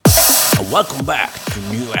welcome back to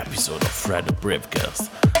a new episode of Fred the Brivcast.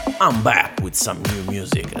 I'm back with some new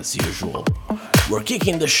music as usual. We're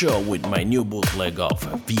kicking the show with my new bootleg of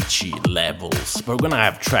Avicii Levels. We're gonna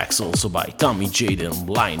have tracks also by Tommy Jaden,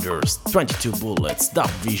 Blinders, 22 Bullets, Dub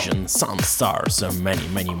Vision, Sunstars, and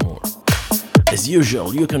many more. As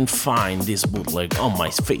usual, you can find this bootleg on my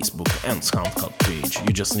Facebook and SoundCloud page.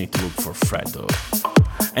 You just need to look for Fredo.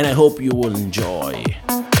 And I hope you will enjoy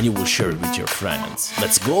and you will share it with your friends.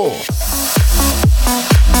 Let's go!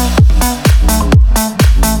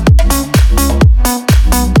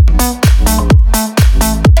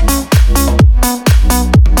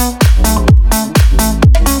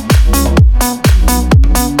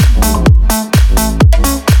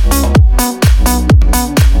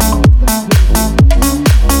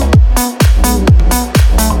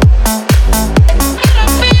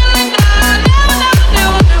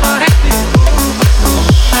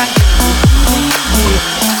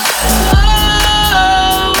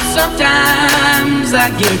 I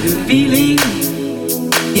get a good feeling,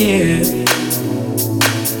 yeah.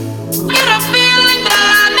 Get a feeling that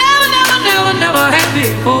I never had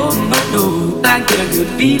before. No, I get a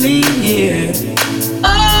good feeling, yeah.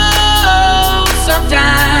 Oh,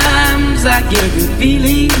 sometimes I get a good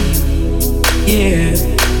feeling, yeah.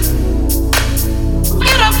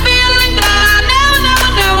 Get a feeling that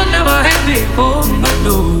I never had before.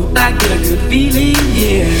 No, I get a good feeling,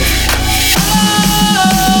 yeah.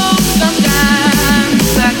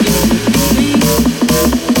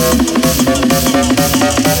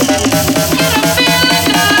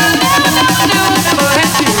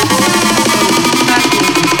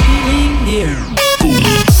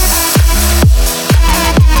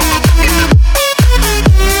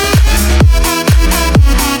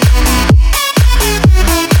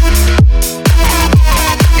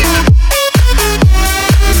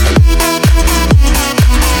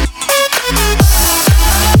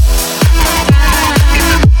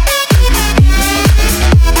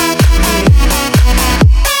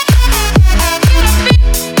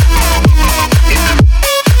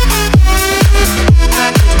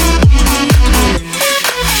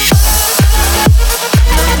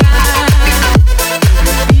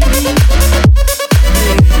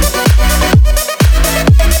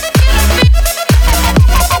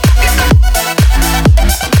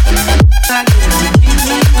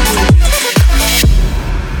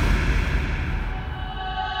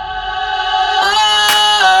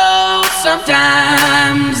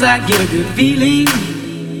 Sometimes I get a good feeling,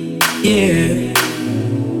 yeah.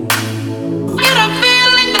 Get a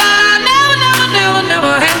feeling that I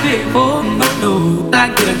never had before. No, I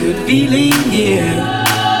get a good feeling, yeah.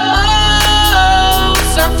 Oh,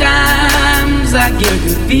 sometimes I get a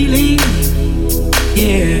good feeling,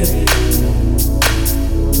 yeah.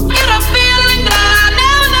 Get a feeling that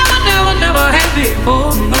I never had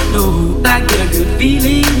before. No, I get a good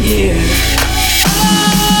feeling, yeah.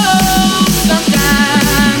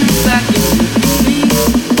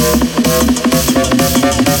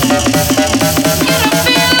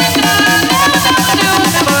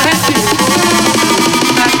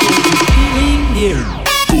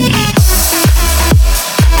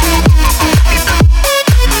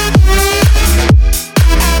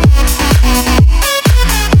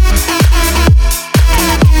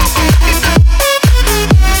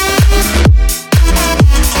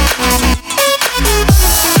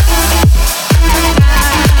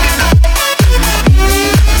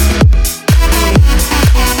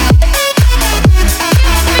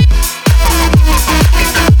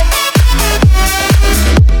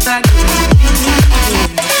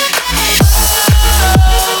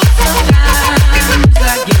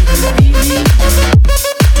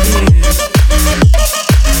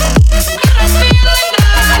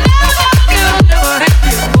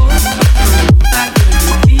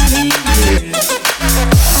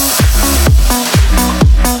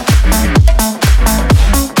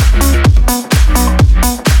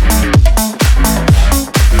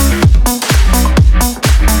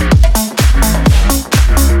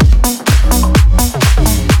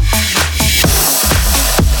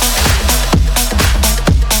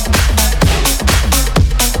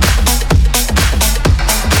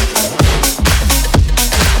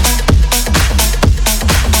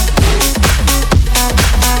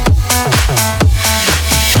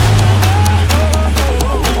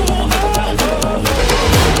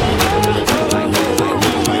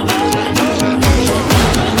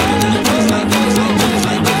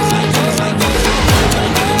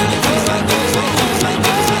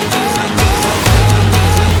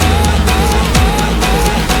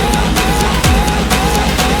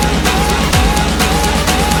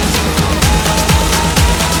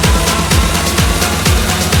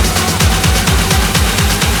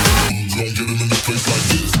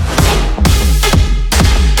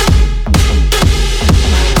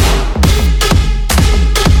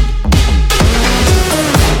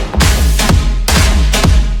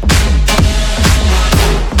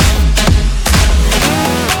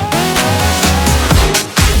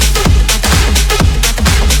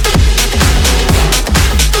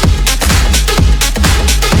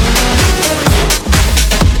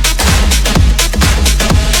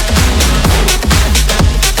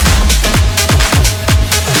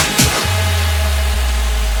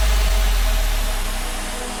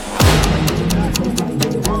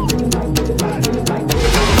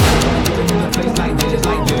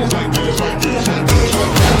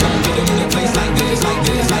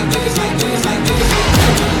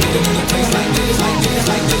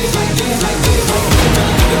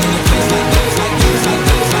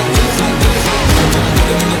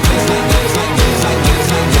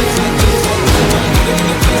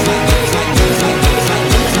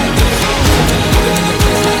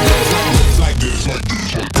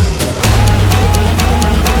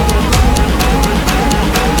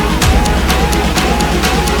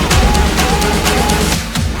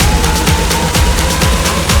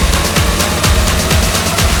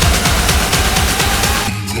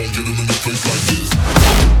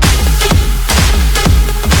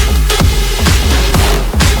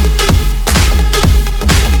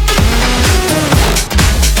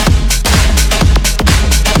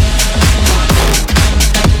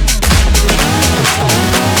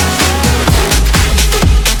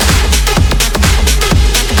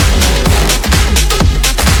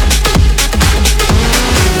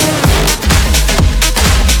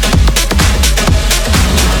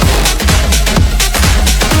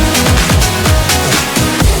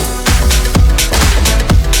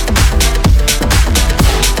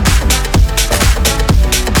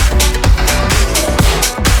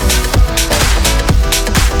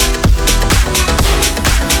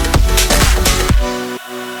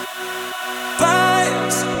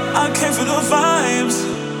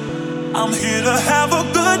 I'm here to have a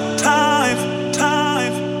good time,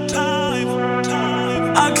 time, time,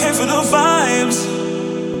 time. I came for the vibes,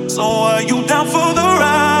 so are you down for the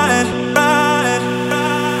ride, ride,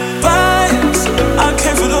 ride? Vibes, I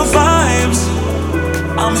came for the vibes.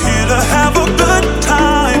 I'm here to have a good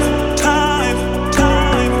time, time,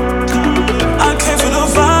 time, time. I came for the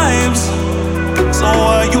vibes, so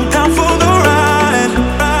are you down for the ride,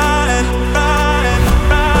 ride, ride,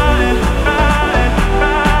 ride, ride,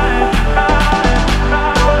 ride?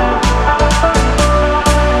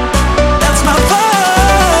 That's my vibe.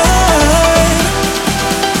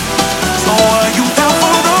 So are you down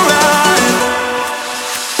for the ride?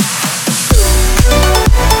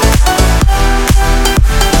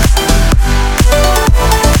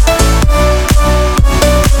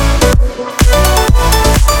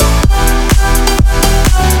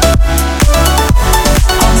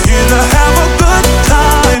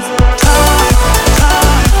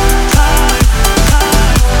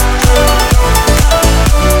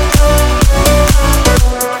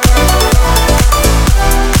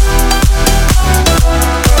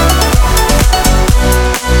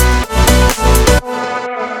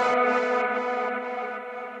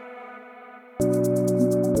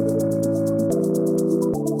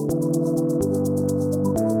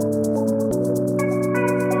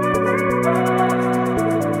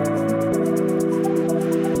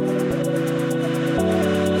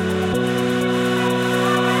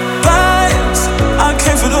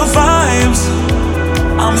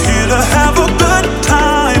 I'm here to have a good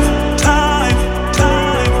time, time,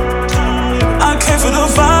 time, time. I came for the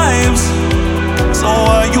vibes, so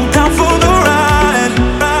are you down for the ride,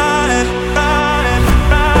 ride, ride,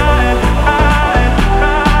 ride, ride, ride, ride?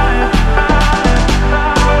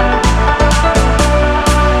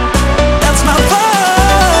 That's my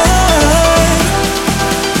vibe.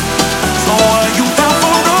 So are you down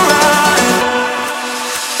for the ride?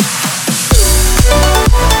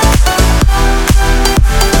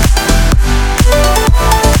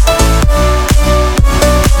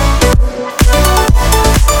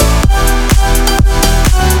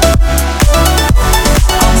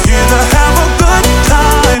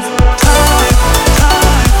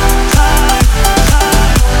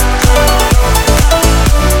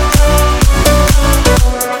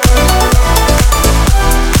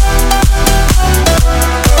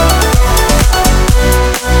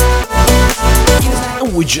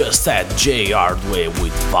 We just had Jay Hardway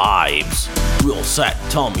with Vibes. We also had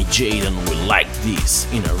Tommy Jaden with Like This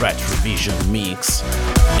in a Retrovision mix.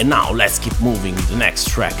 And now let's keep moving. The next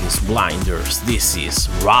track is Blinders. This is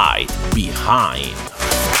Right Behind.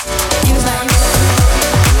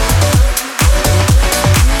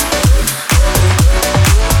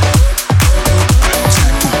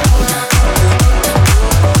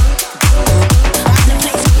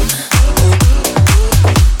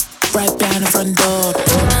 Right behind the front door.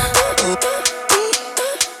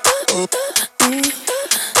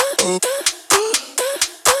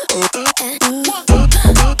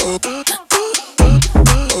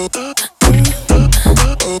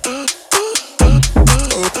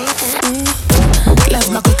 Left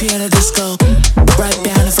my cookie at a disco. Right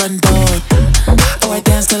behind the front door. Oh, I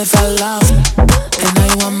danced till I fell off, and now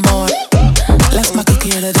you want more. Left my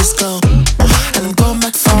cookie at a disco, and I'm going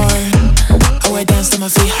back for it. Oh, I danced till my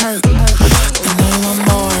feet hurt, and now you want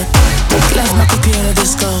more. Left my cookie at a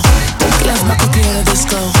disco. Left my cookie at a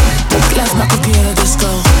disco. Left my cookie at a disco.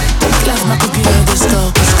 Left my cookie at a disco.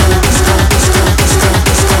 Disco, disco, disco, disco,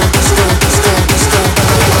 disco, disco, disco, disco.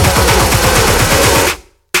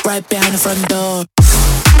 Right behind the front door.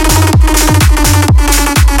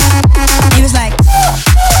 He was like,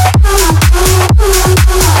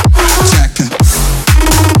 Check it.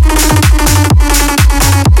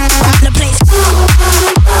 rock the place.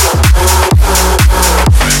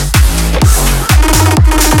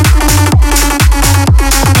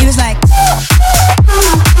 He was like,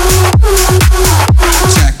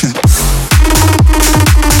 Check it.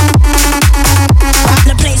 rock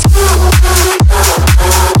the place.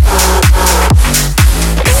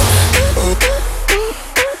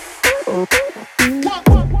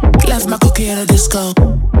 Left my cookie at a disco.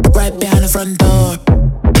 Right behind the front door.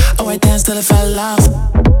 Oh, I danced till I fell off,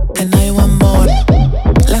 and now you want more.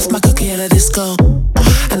 Left my cookie at a disco,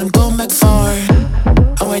 and I'm going back for it.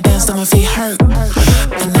 Oh, I danced till my feet hurt,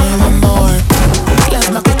 and now you want more.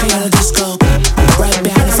 Left my cookie at a disco. Right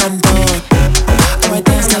behind the front door. Oh, I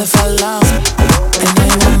danced till I fell off, and now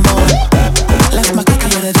you want more. Left my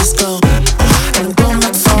cookie at a disco, and I'm going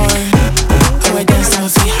back for it. Oh, I danced till my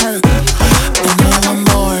feet hurt, and now you want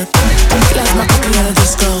more. Left my cookie at a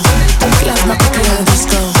disco. Left my cookie at a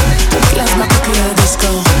disco. Left my cookie at a disco.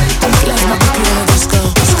 Left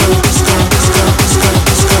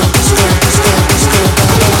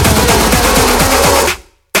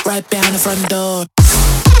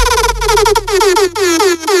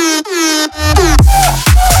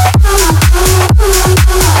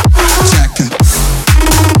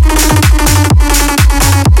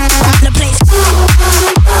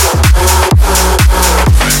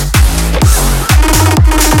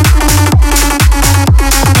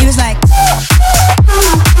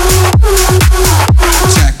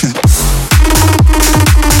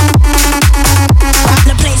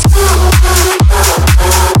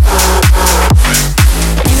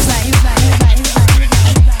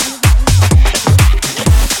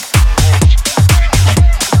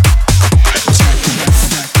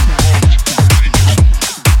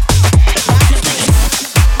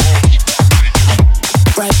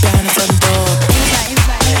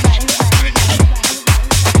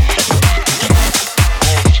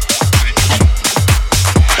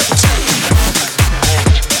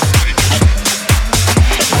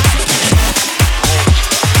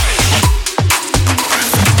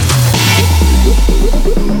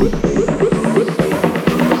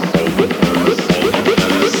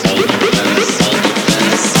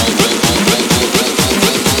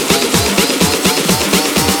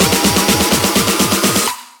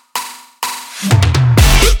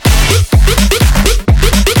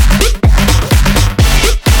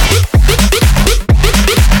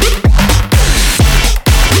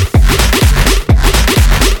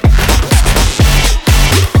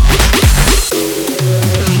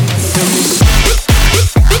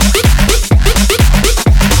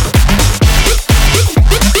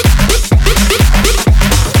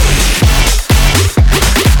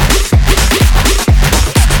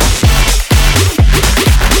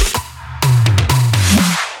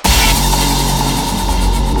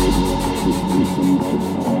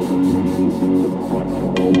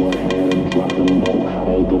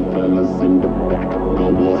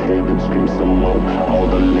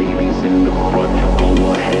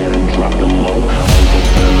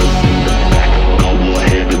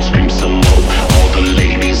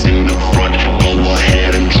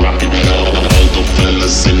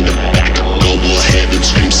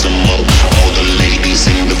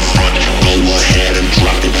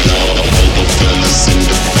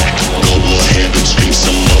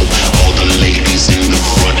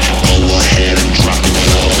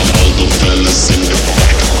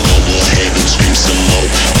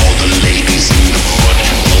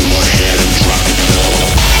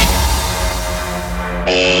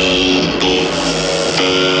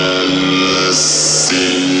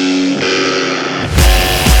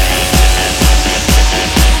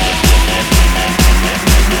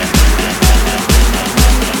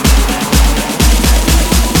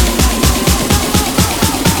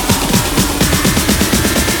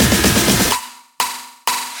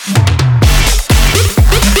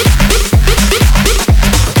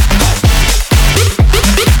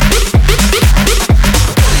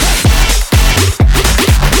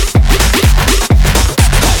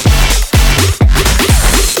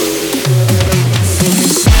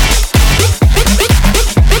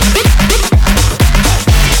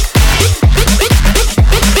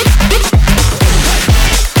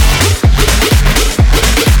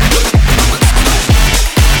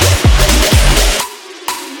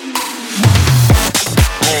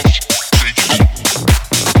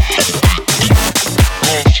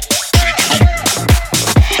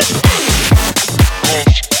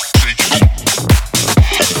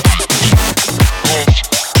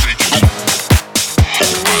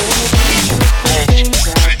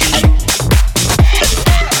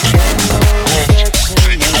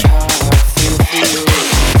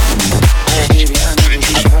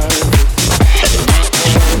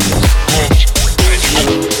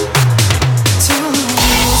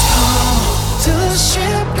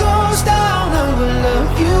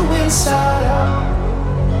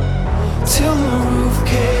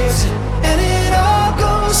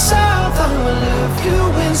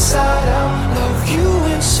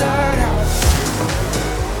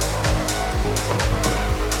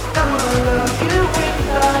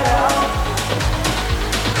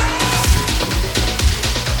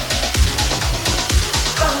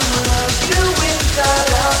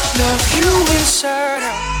Love you inside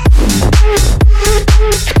out.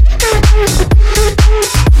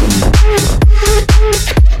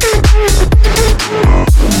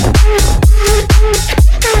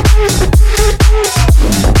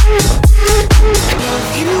 Love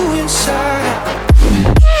you inside out.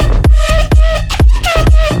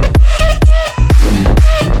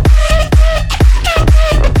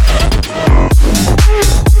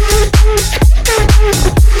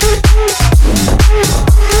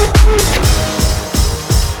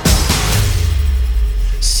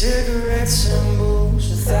 Cigarettes and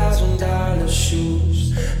booze, $1,000 shoes,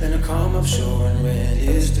 then I come up short and rent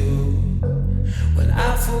is due. When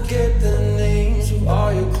I forget the names of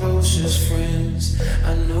all your closest friends,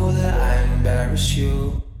 I know that I embarrass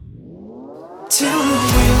you. Till the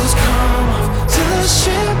wheels come off, till the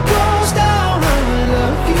ship goes down, I will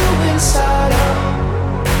love you inside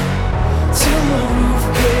out. Till the roof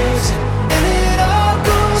gives in and it all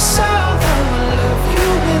goes south, I will love you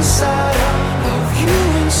inside out. Love you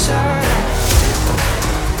inside out.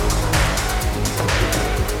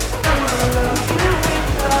 I will love you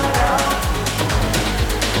inside out.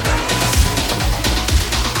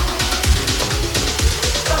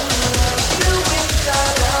 I will love you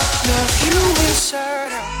inside out. Love you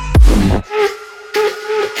inside out.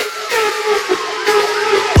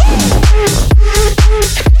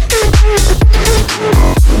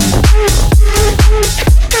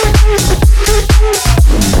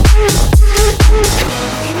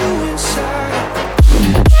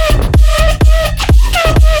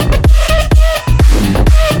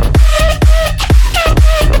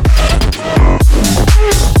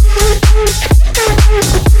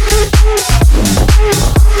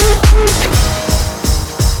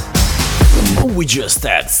 We just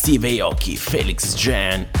had Steve Aoki, Felix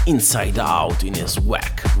Jan, Inside Out in his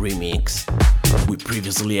Whack remix. We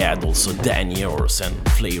previously had also Danny Ors and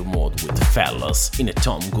Flare Mode with Fellas in a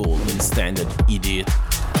Tom Golden standard Idiot.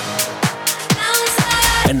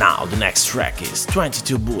 And now the next track is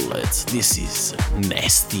 22 Bullets, this is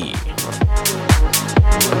Nasty.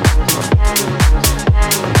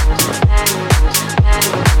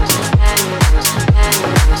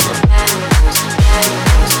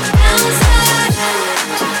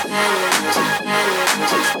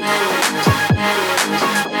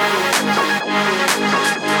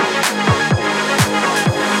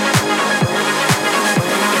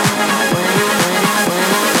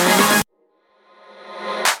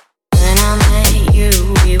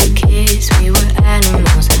 We were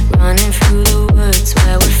animals running through the woods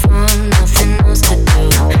where we're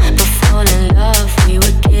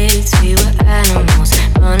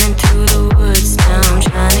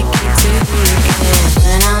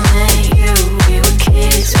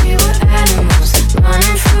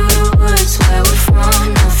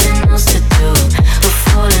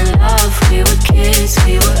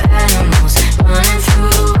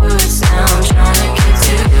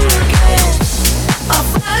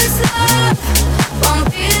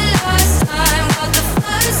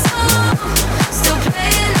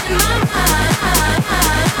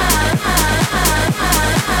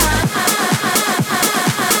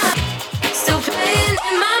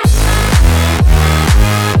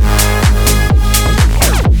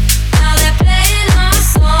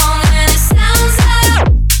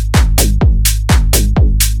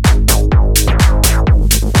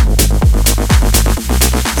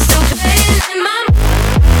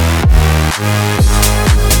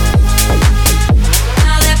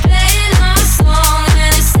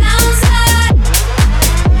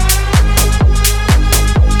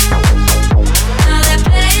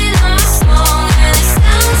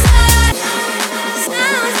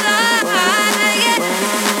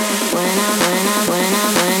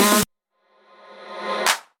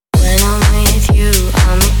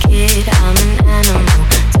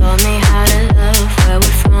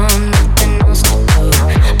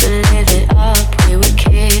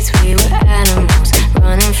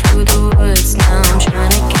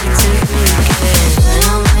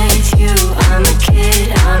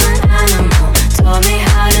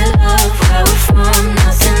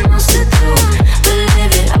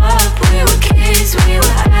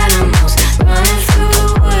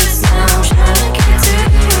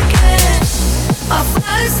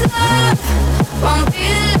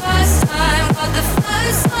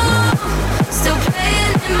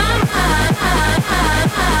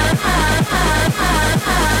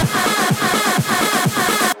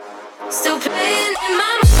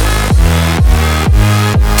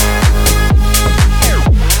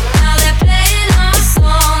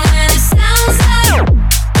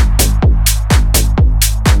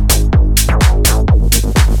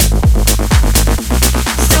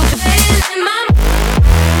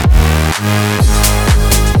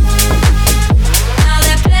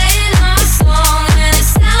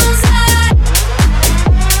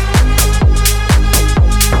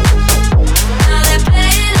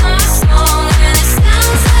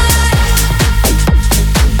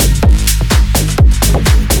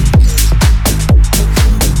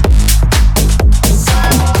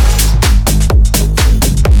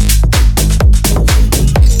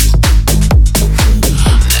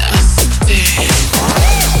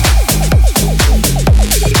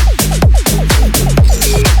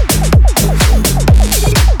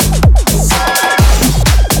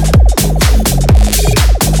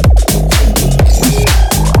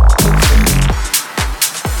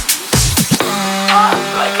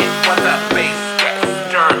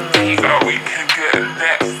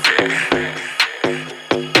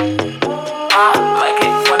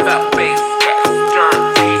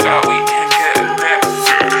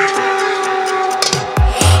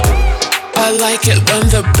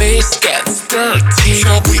bass gets dirty,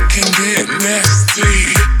 so we can get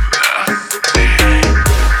nasty.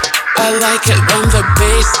 I like it when the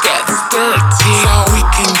bass gets dirty, so we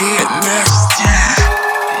can get nasty.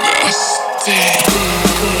 Nasty.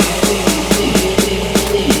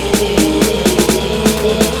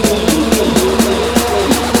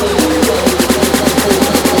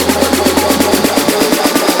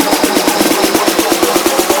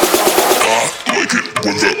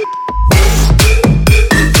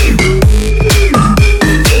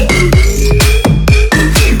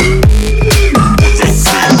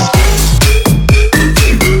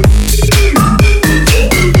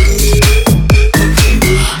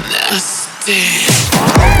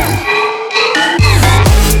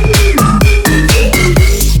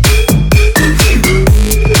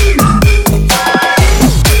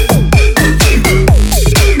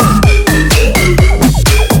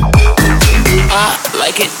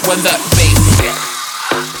 When the bass gets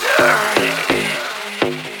dirty,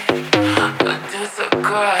 do it so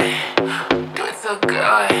good, do it so good.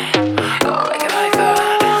 Oh, like it like that,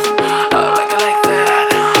 oh, like it like that,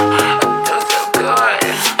 do it so good.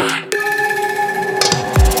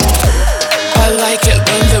 I like it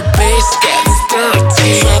when the bass gets dirty,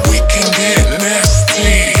 so we can get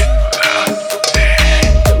nasty.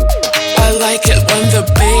 I like it when the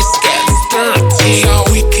bass gets dirty, so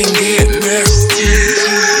we can get nasty.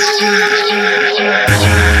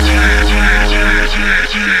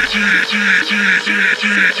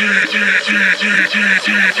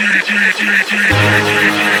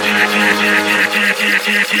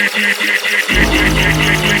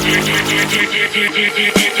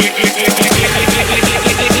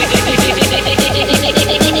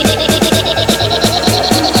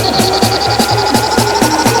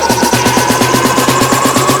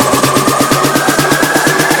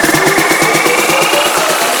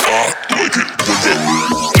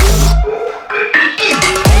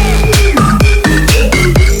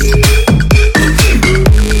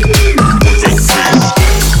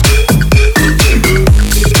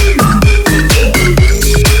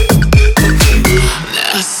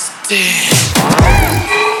 Nasty.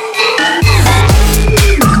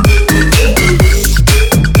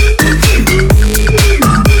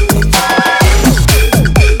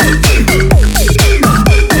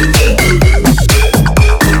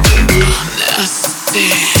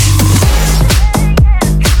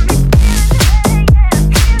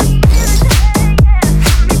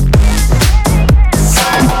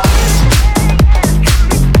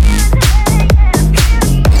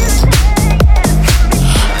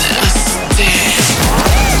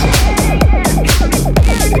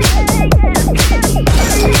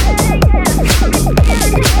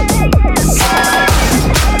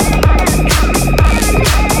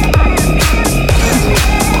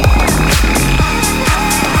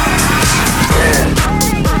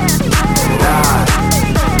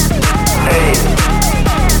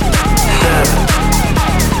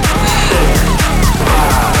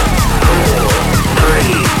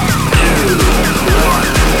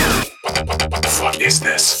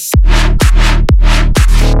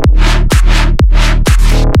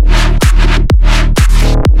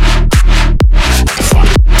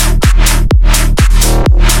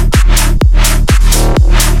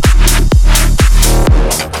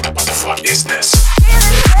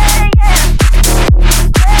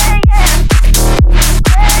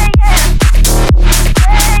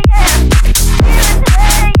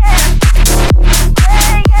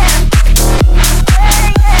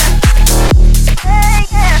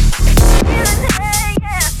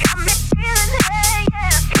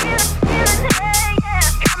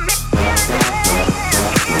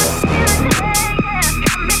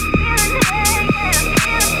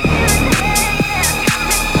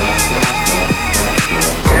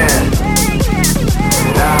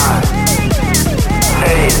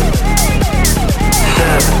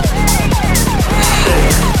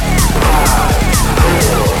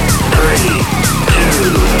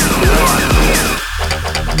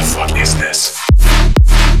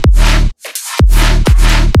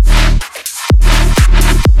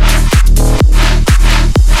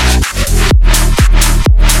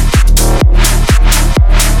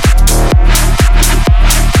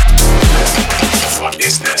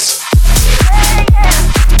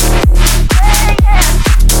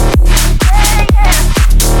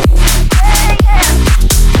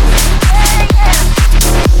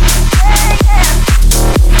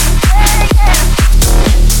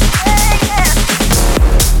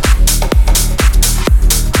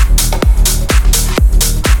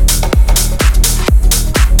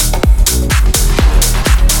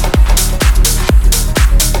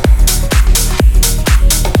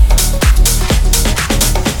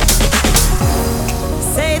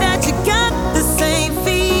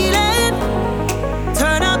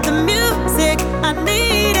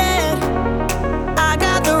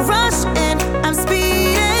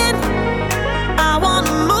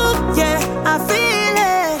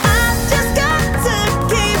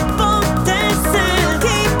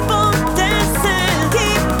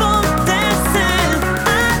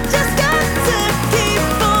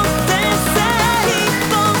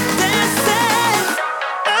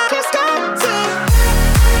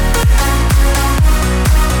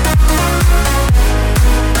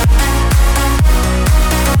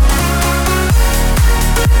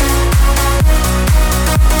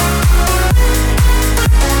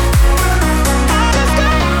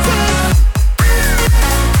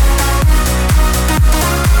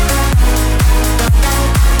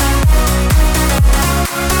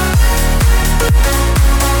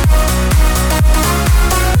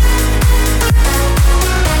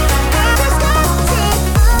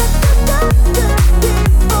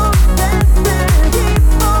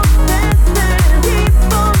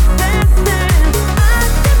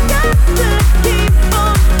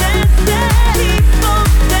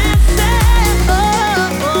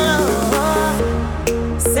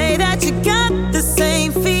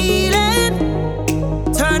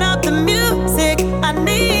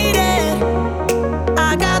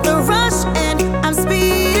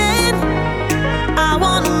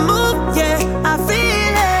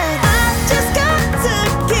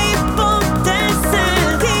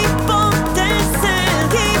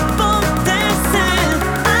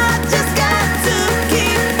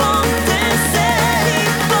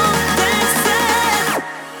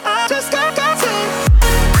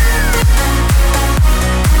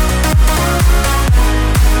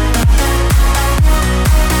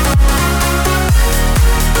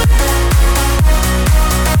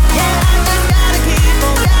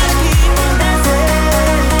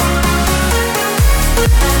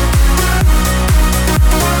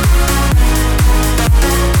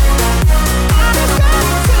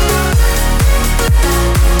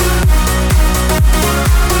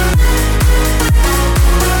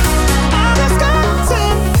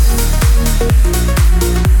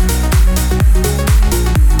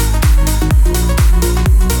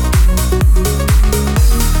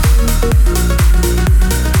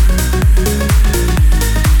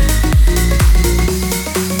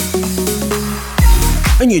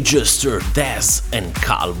 We just heard Dez and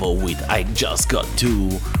Calvo with I Just Got To.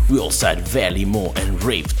 We also had Valley Mo and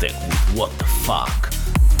Rave Tech with What the Fuck.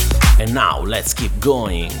 And now let's keep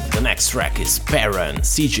going. The next track is Parent,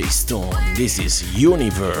 CJ Stone. This is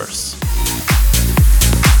Universe.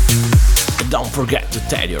 And don't forget to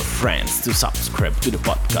tell your friends to subscribe to the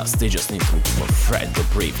podcast. They just need to look for Fred the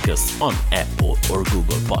Briefcast on Apple or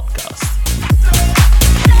Google Podcasts.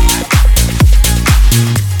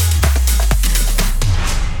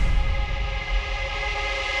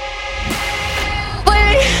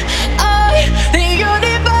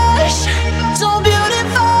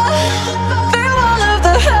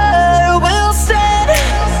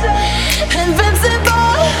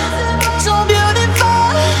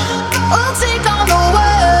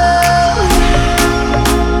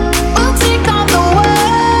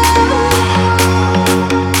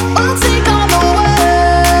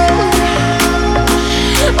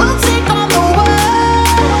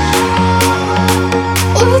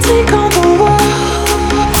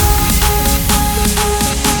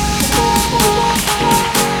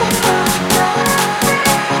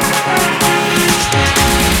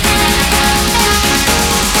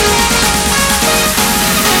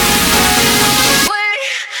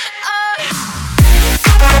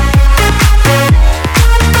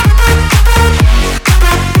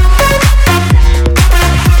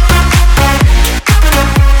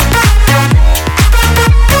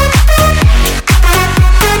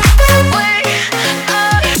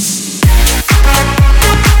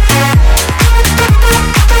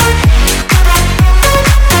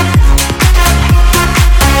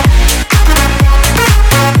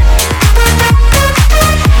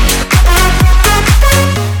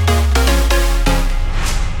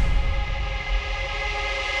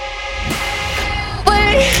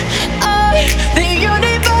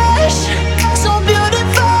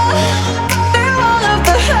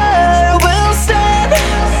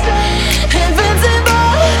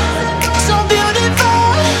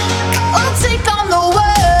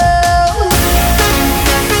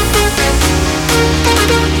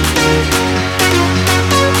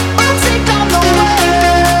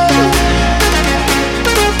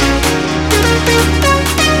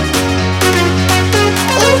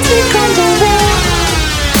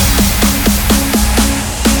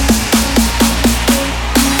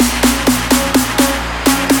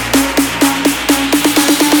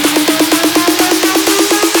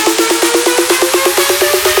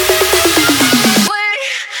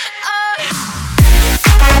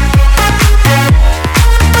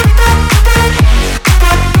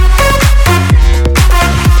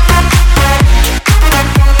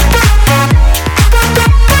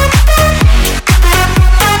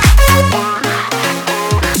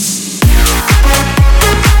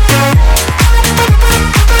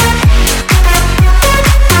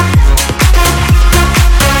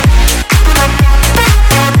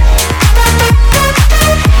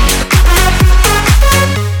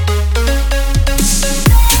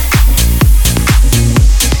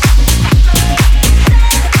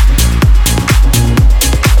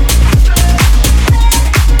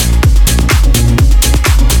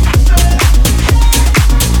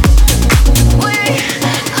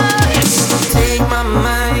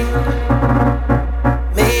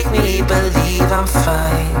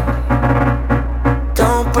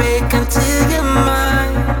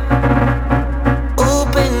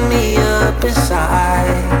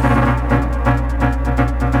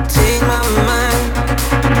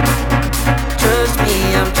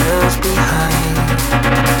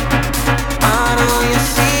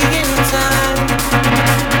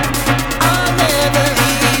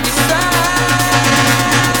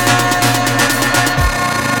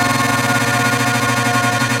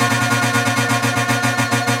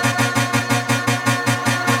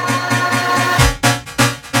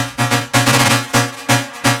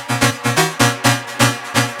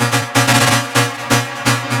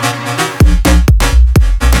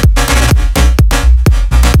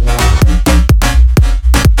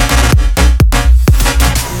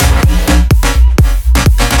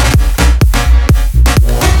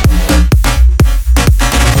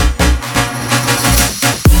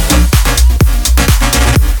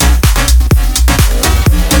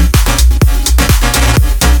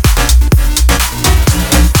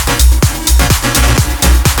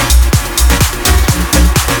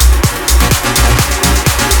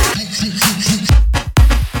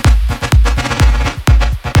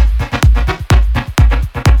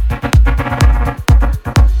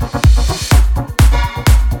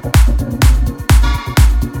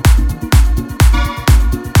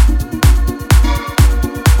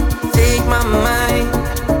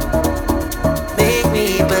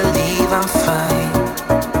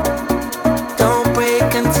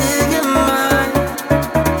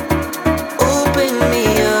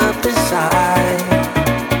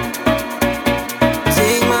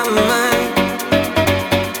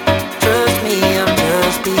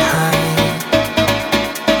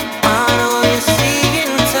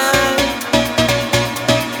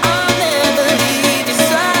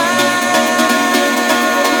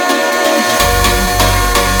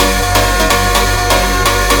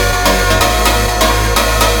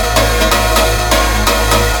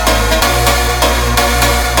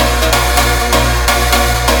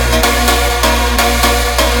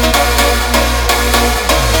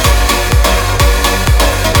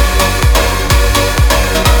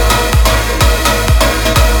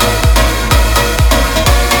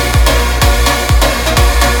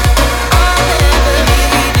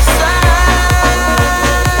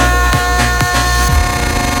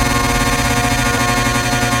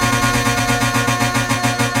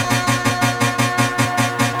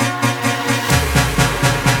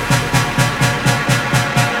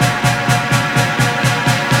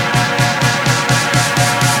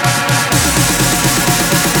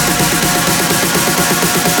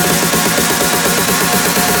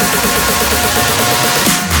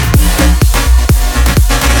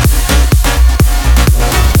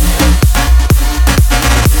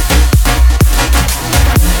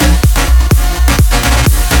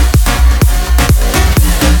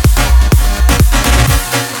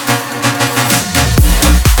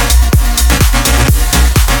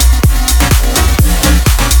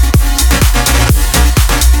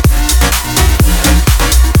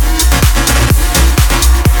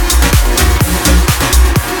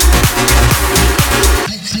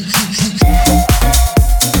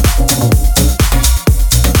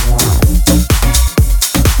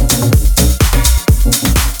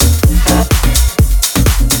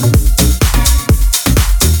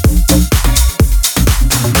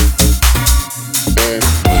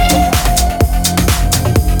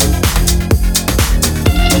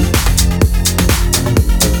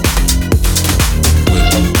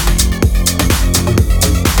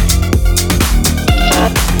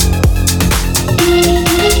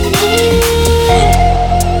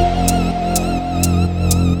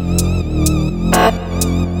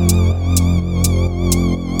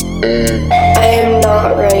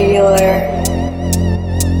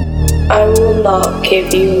 I will not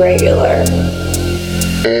give you regular.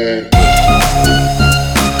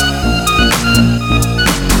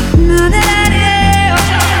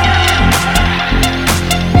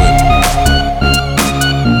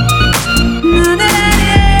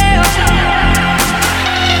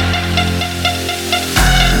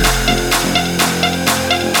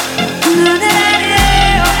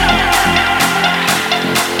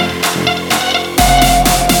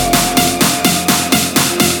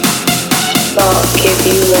 Not give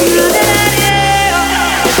you regular.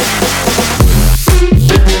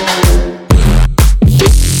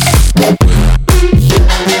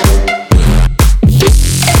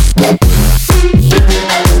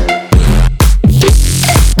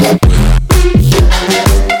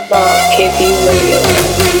 Not give you regular.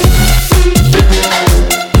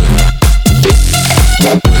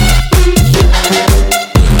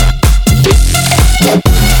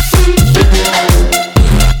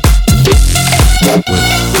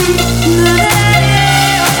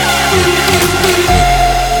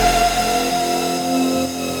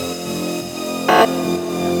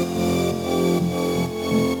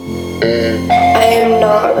 I am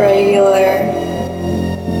not regular.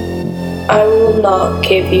 I will not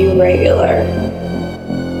give you regular.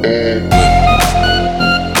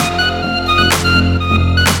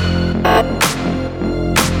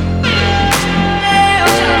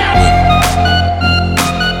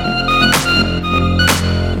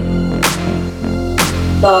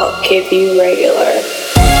 Not give you regular.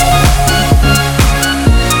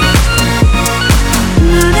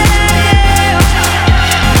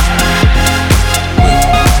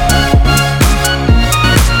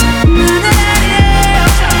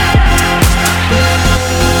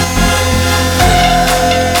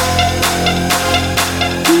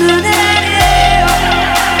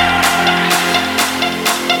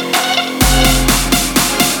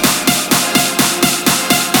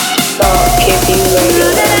 Not give you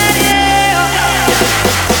regular.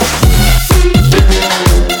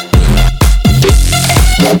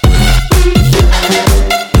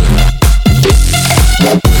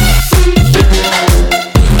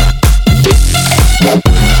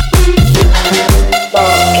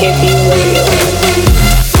 Not give you regular.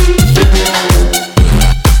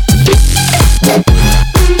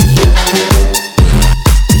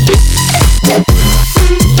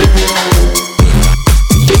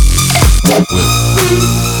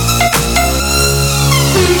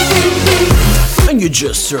 And you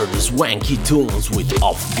just heard the swanky tunes with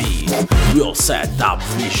Offbeat. We also had Dub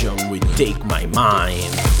Vision with Take My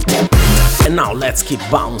Mind. And now let's keep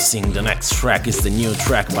bouncing. The next track is the new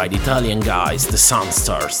track by the Italian guys, the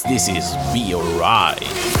Sunstars. This is Be Alright.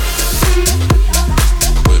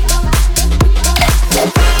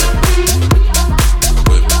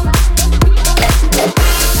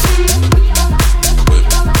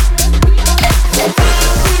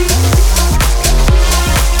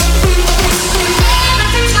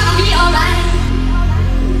 Everything's gonna be alright.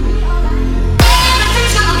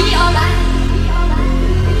 Everything's gonna be alright.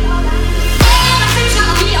 Everything's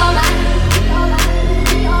gonna be alright.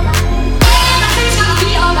 Everything's gonna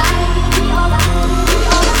be alright.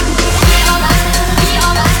 Be alright.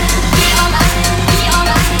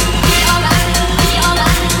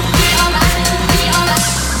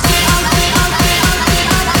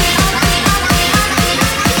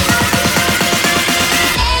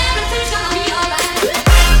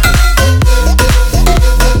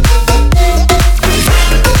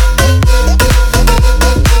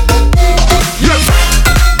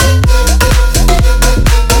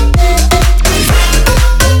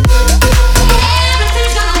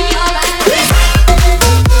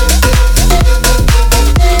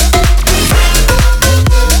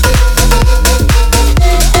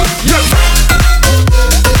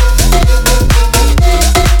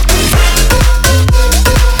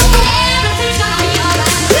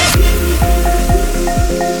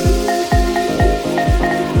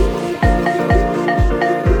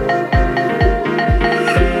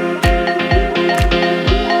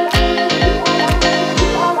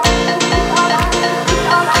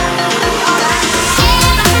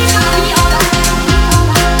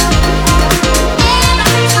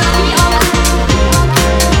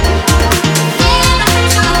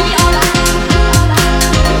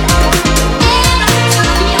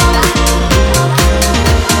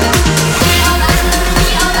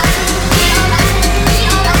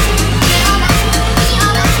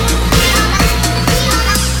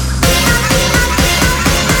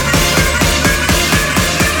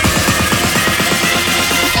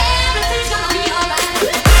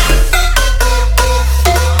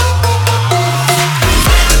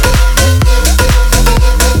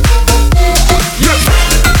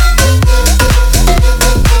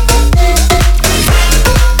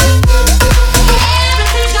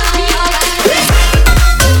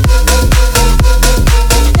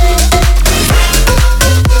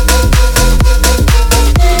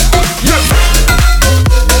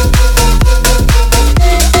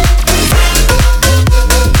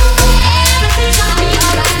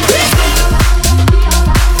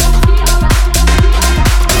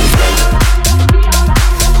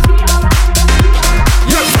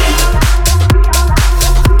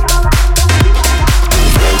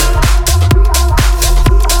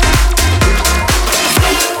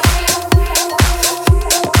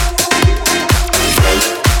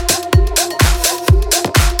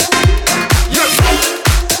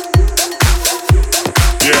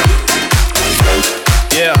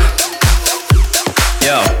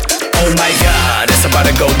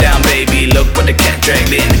 the cat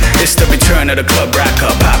dragged in. It's the return of the club rocker,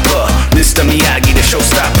 Papa, Mr. Miyagi, the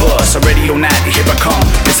showstopper. So radio night, here I come.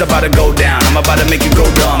 It's about to go down. I'm about to make you go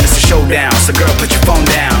dumb. It's a showdown. So girl, put your phone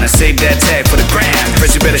down and save that tag for the gram.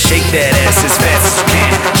 First you better shake that ass as fast as you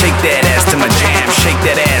can. Shake that ass to my jam. Shake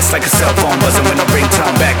that ass like a cell phone buzzing with no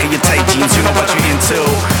ringtone. Back in your tight jeans, you know what you're into.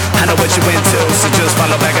 I know what you into, so just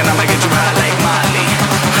follow back and I'ma get you high like Molly.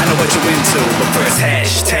 I know what you into, but first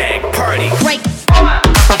hashtag party. Break.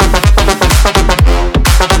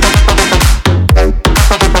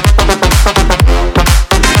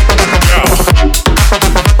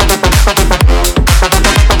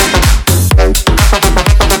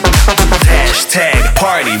 Hashtag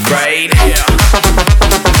party, right? Yeah.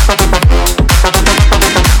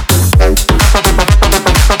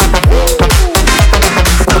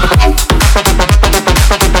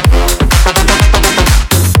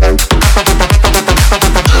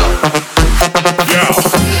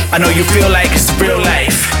 I know you feel like it's real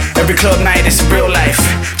life. Every club night is real life.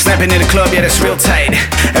 Snapping in the club, yeah, that's real tight.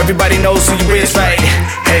 Everybody knows who you is, right?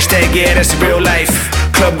 Hashtag, yeah, that's real life.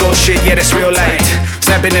 Club go shit, yeah, that's real light.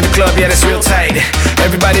 Snapping in the club, yeah, that's real tight.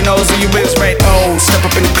 Everybody knows who you is, right? Oh, step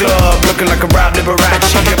up in the club, looking like a Rob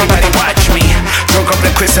Liberace. Everybody watch me. Drunk up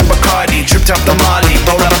the Chris and Bacardi. Tripped off the Molly,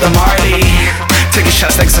 roll up the Marley. Taking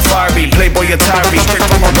shots like Safari. Playboy Atari, straight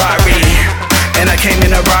from a Rari. And I came in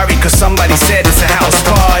a Rari cause somebody said it's a house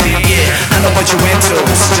party, yeah. I know what you into,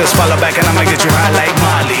 so just follow back and I'ma get you high like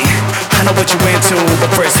Molly. I know what you into, but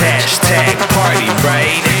first hashtag party,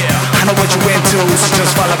 right? Yeah. I know what you into, so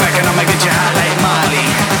just follow back and I'ma get you high like Molly.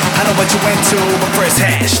 I know what you into, but first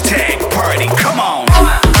hashtag party, come on.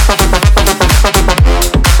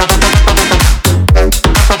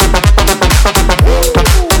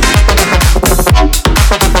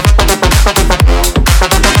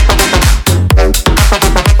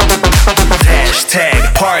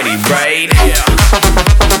 Party, right? Yeah.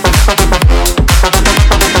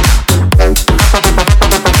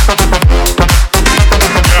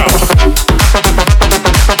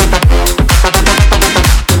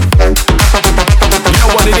 You know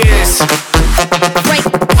what it is? Break.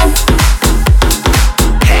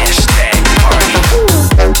 Hashtag party.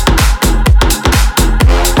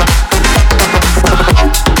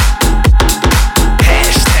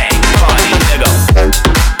 Hashtag party, nigga.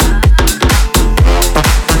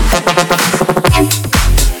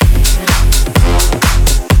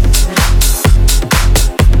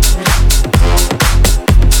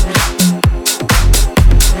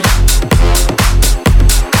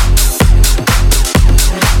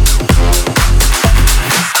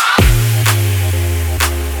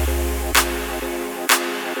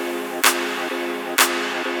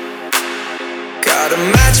 Got a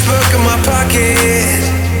matchbook in my pocket.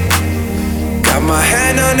 Got my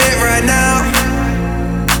hand on it right now.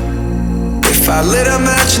 If I lit a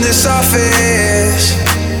match in this office,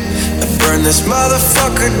 I'd burn this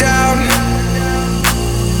motherfucker down.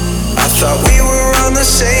 I thought we were on the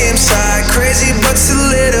same side, crazy but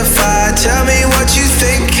solidified. Tell me what you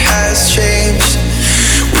think has changed.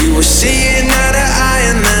 We were seeing eye to eye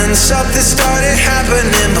and then something started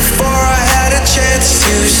happening before I had a chance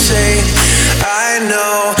to say I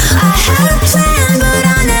know. I had a plan but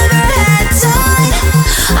I never had time.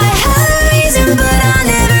 I had a reason but I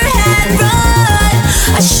never had run.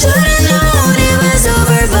 I should've known it was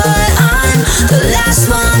over, but I'm the last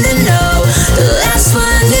one to know. The last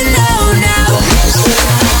one to know now.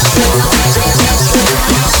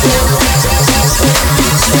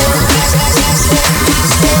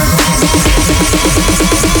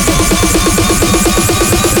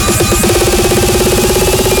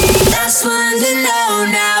 Last one to know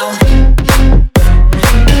now.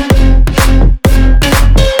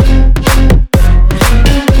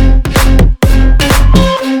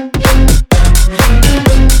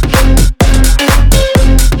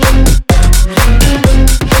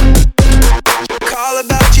 Call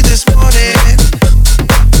about you this morning.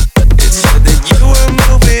 It said that you were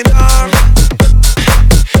moving on.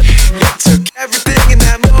 It took everything in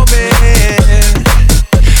that moment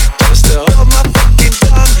just to hold my fucking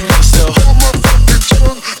tongue, just to hold my fucking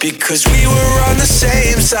tongue. Because we were on the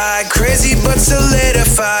same side, crazy but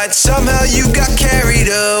solidified. Somehow you got carried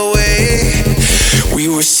away. We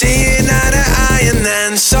were seeing eye to eye and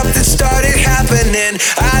then something started happening.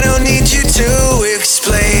 I don't need you to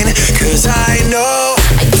explain, cause I know.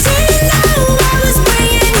 I didn't know I was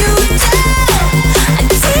bringing you down. I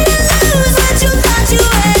didn't lose what you thought you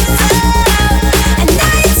had found. And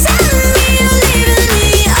now you're telling me you're leaving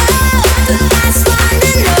me out. The last one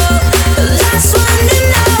to know. The last one to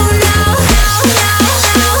know now. Now.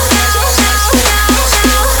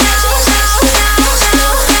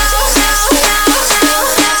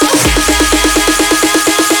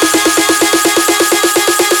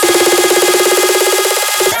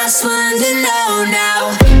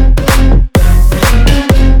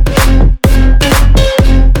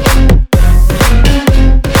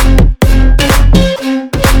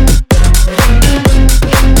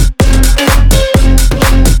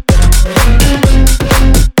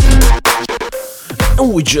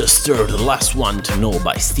 just heard The Last One to Know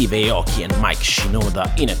by Steve Aoki and Mike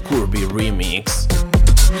Shinoda in a Kirby remix.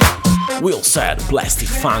 We also had Plastic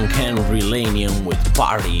Funk and Relanium with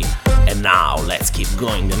Party. And now let's keep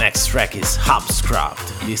going. The next track is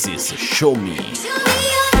Hubscraft. This is Show Me.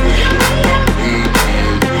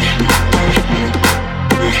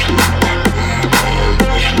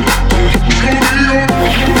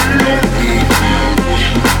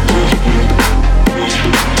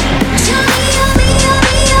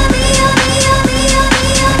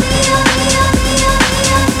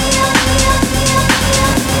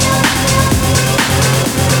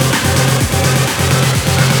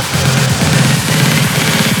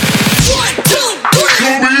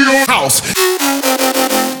 House.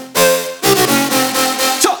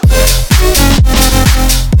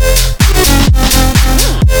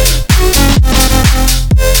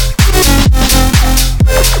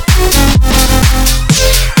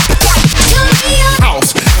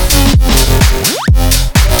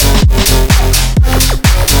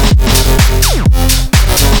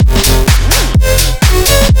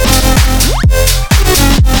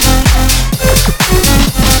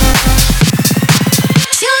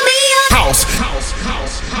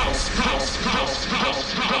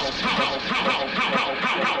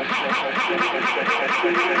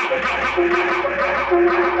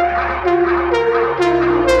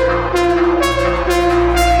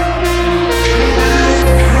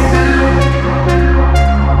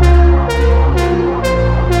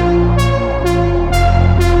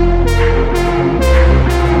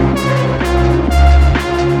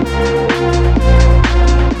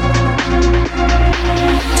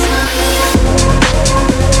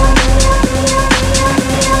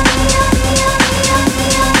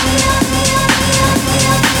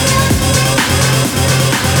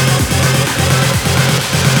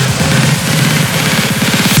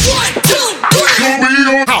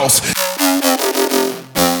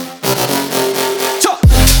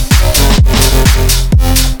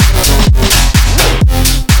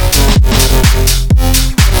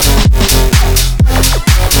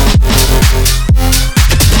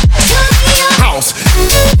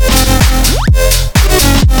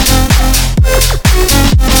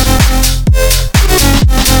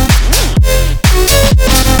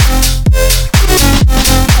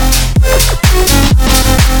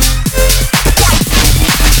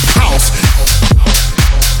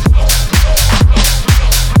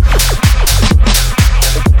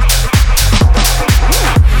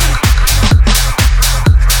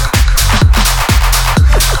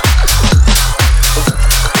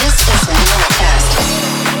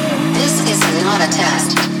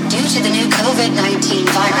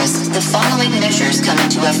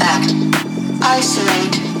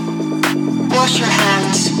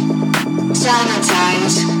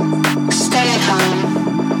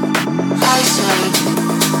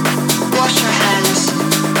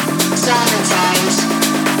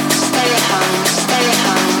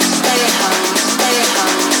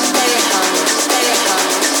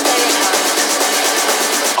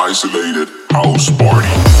 Isolated house party.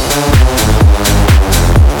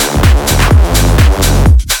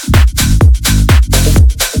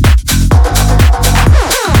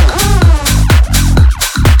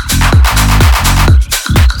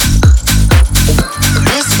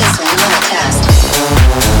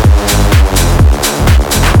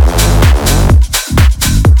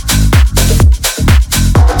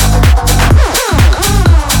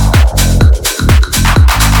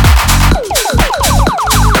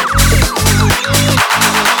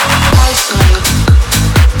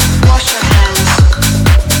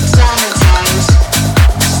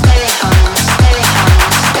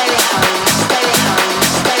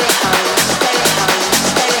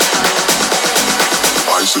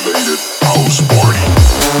 Isolated house party.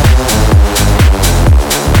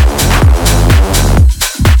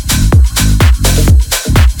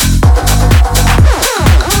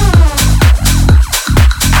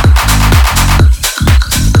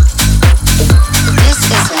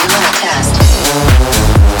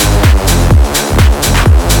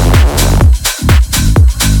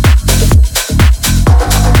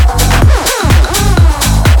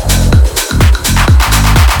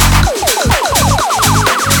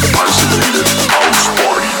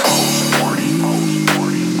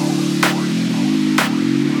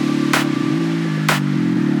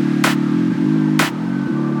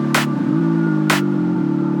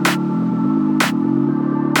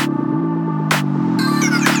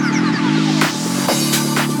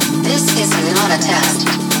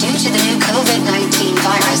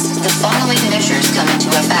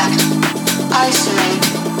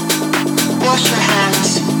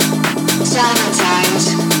 Valentine's,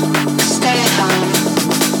 stay at home,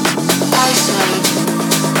 isolate,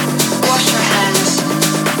 wash your hands.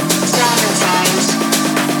 Valentine's,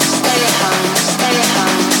 stay at home, stay at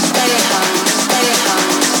home, stay at home, stay at home,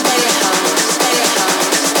 stay at home, stay at home,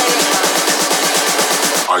 stay at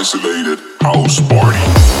home. Isolated house party.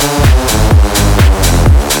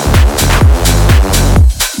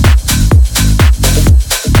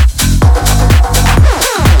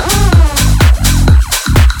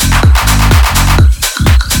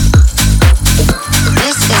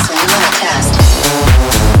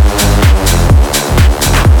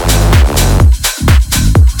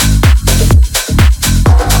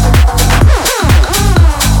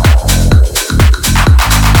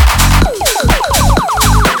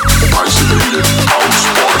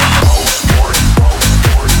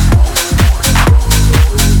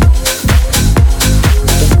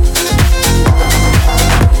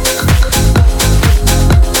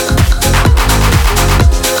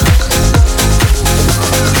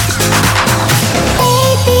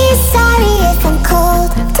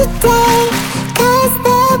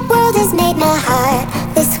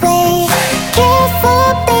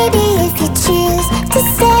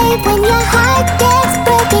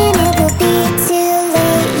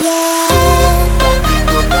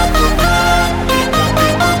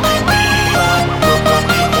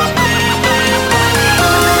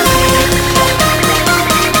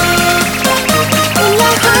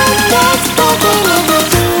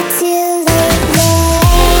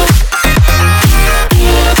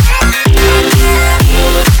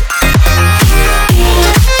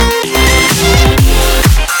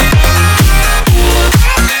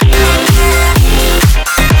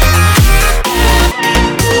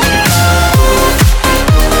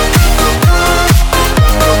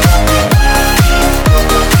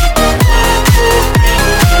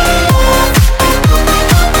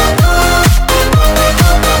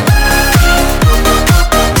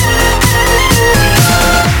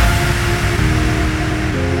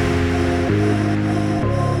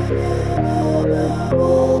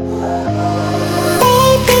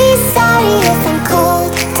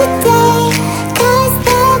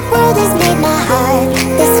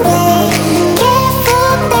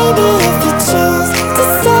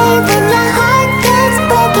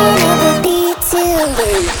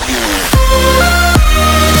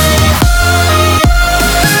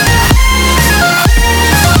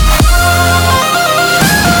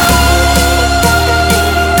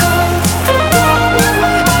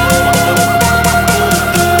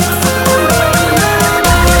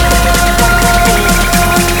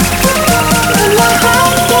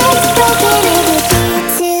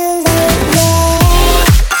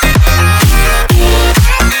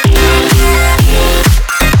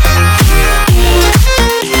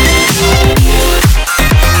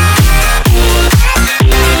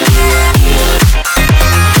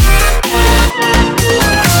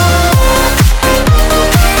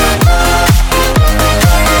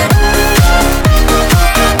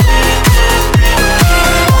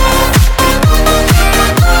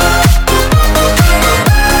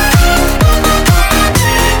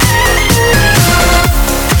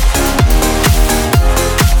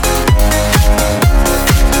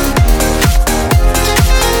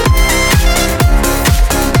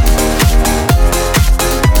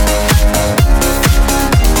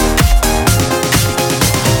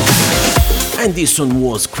 And this one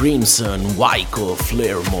was Crimson, Wyco,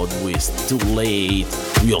 Flare Mode with Too Late.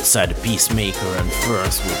 We also had Peacemaker and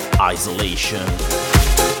First with Isolation.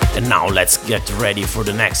 And now let's get ready for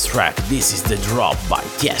the next track. This is The Drop by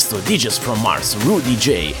Tiesto, DJs from Mars, Rudy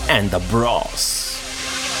J and the Bros.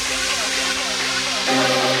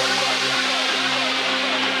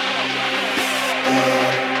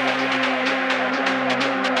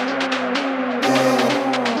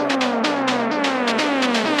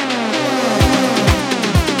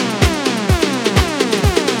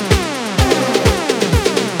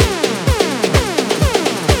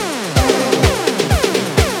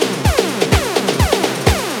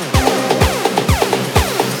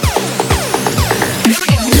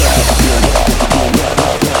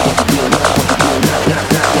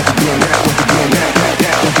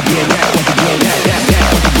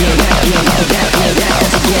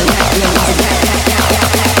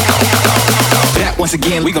 Once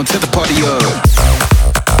again, we gon' tip the party up.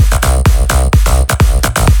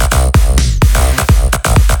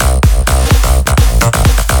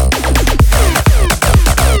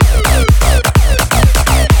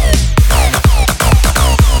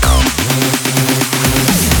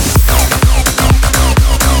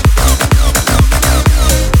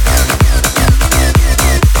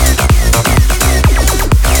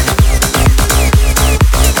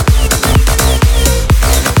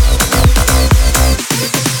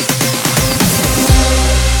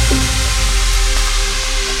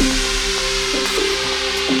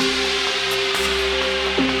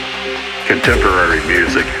 Contemporary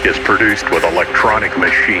music is produced with electronic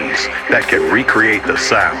machines that can recreate the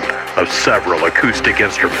sound of several acoustic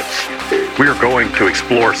instruments. We are going to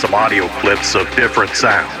explore some audio clips of different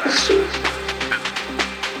sounds.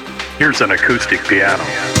 Here's an acoustic piano.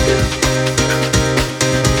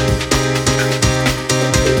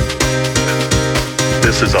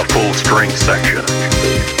 This is a full string section.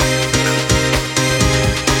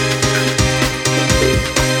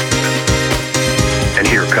 And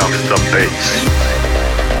here comes the bass.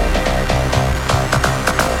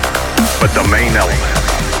 But the main element,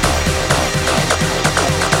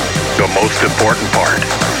 the most important part,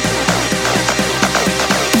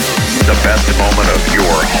 the best moment of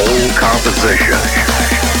your whole composition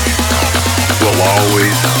will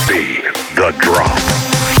always be the drop.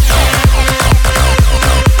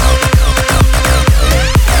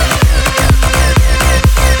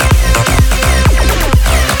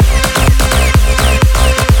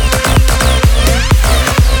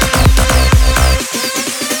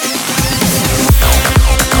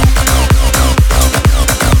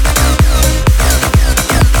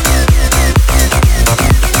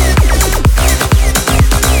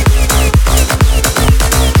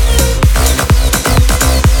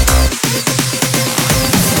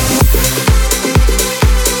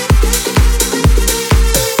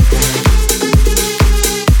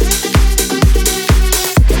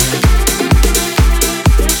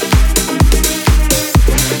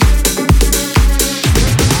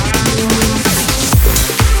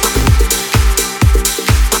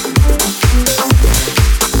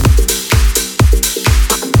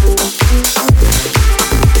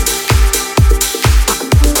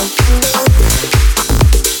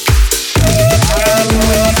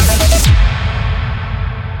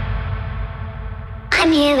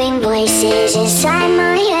 I'm hearing voices inside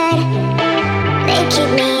my head. They keep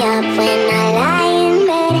me up when I lie in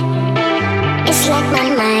bed. It's like my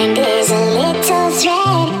mind is a little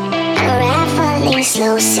thread, unraveling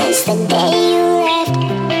slow since the day you left.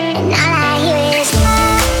 And all I hear is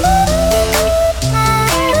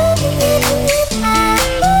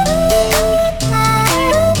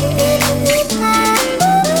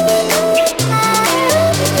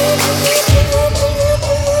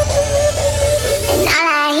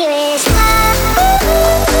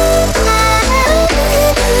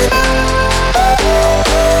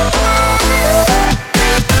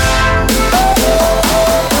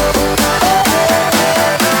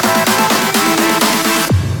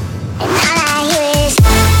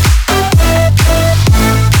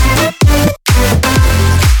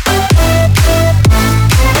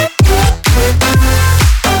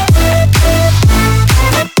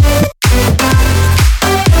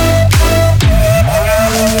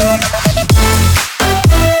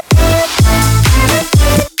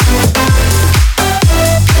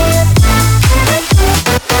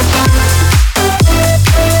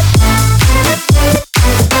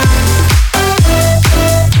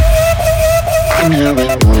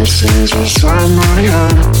voices inside my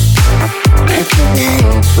head. They keep me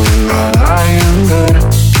up when I lie in bed.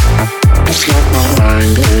 It's like my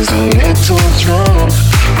mind is a little thread,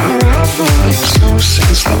 unraveling slow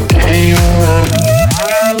since the day you left.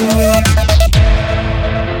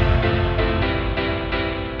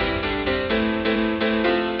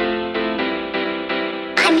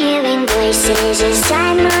 I'm hearing voices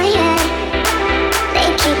inside my head. They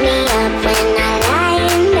keep me up when I lie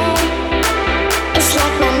in bed. It's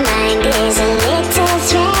like my mind is a little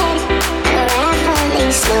thread,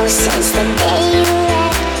 unraveling slow since the day you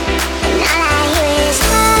left. And all I hear is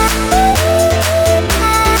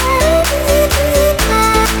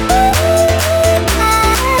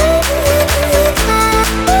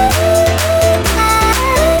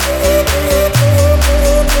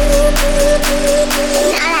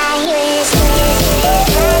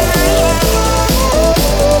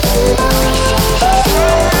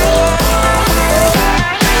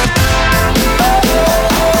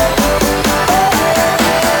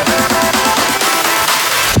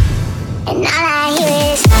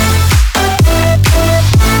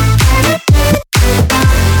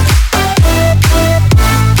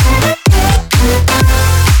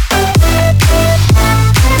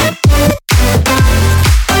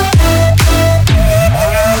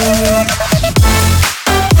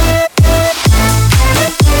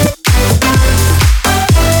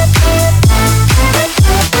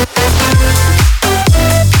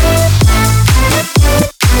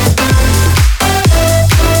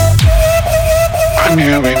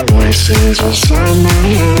voices inside my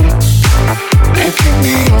head. They keep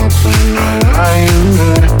me up when I lie in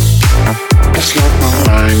bed. It's like my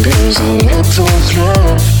mind is a little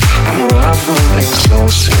thread, unraveling slow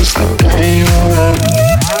since the day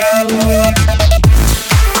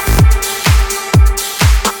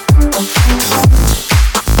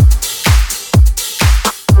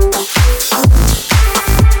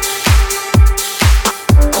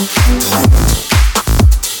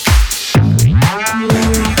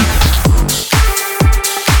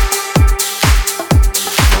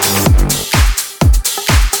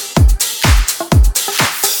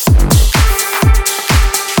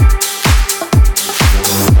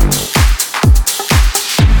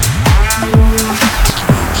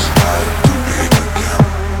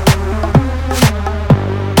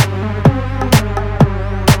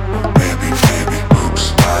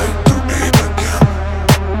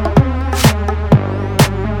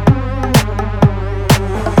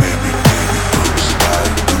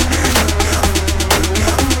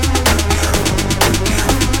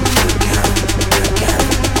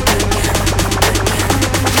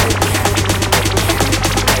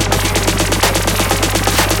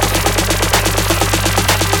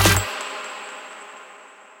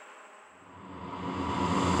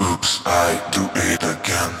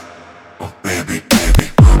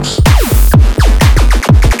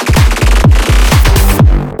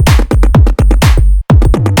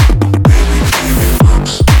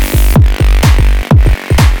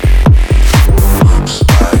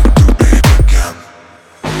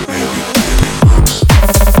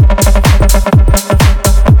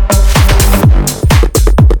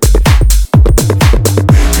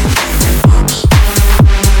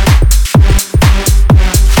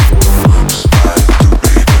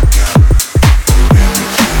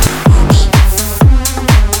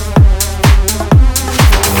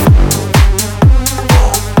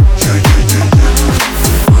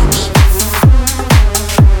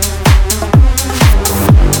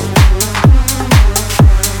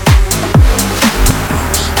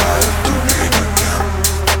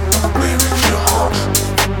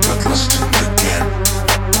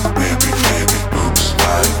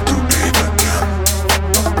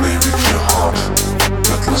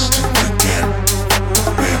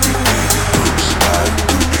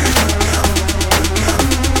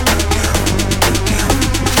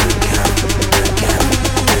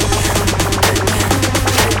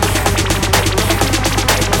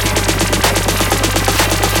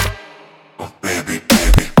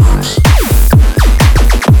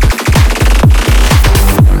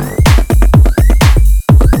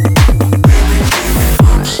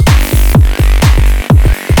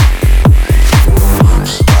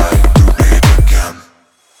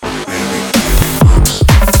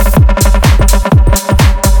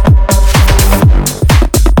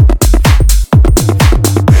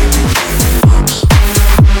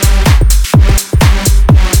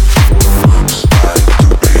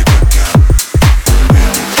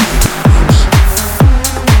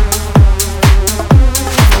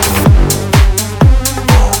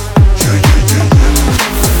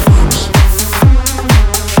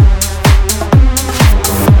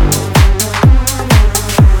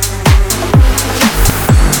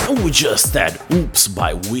Just had Oops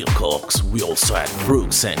by Wilcox, we also had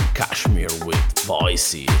Brooks and Kashmir with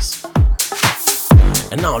Voices.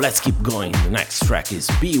 And now let's keep going, the next track is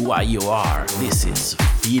BYOR, this is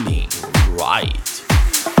Feeling Right.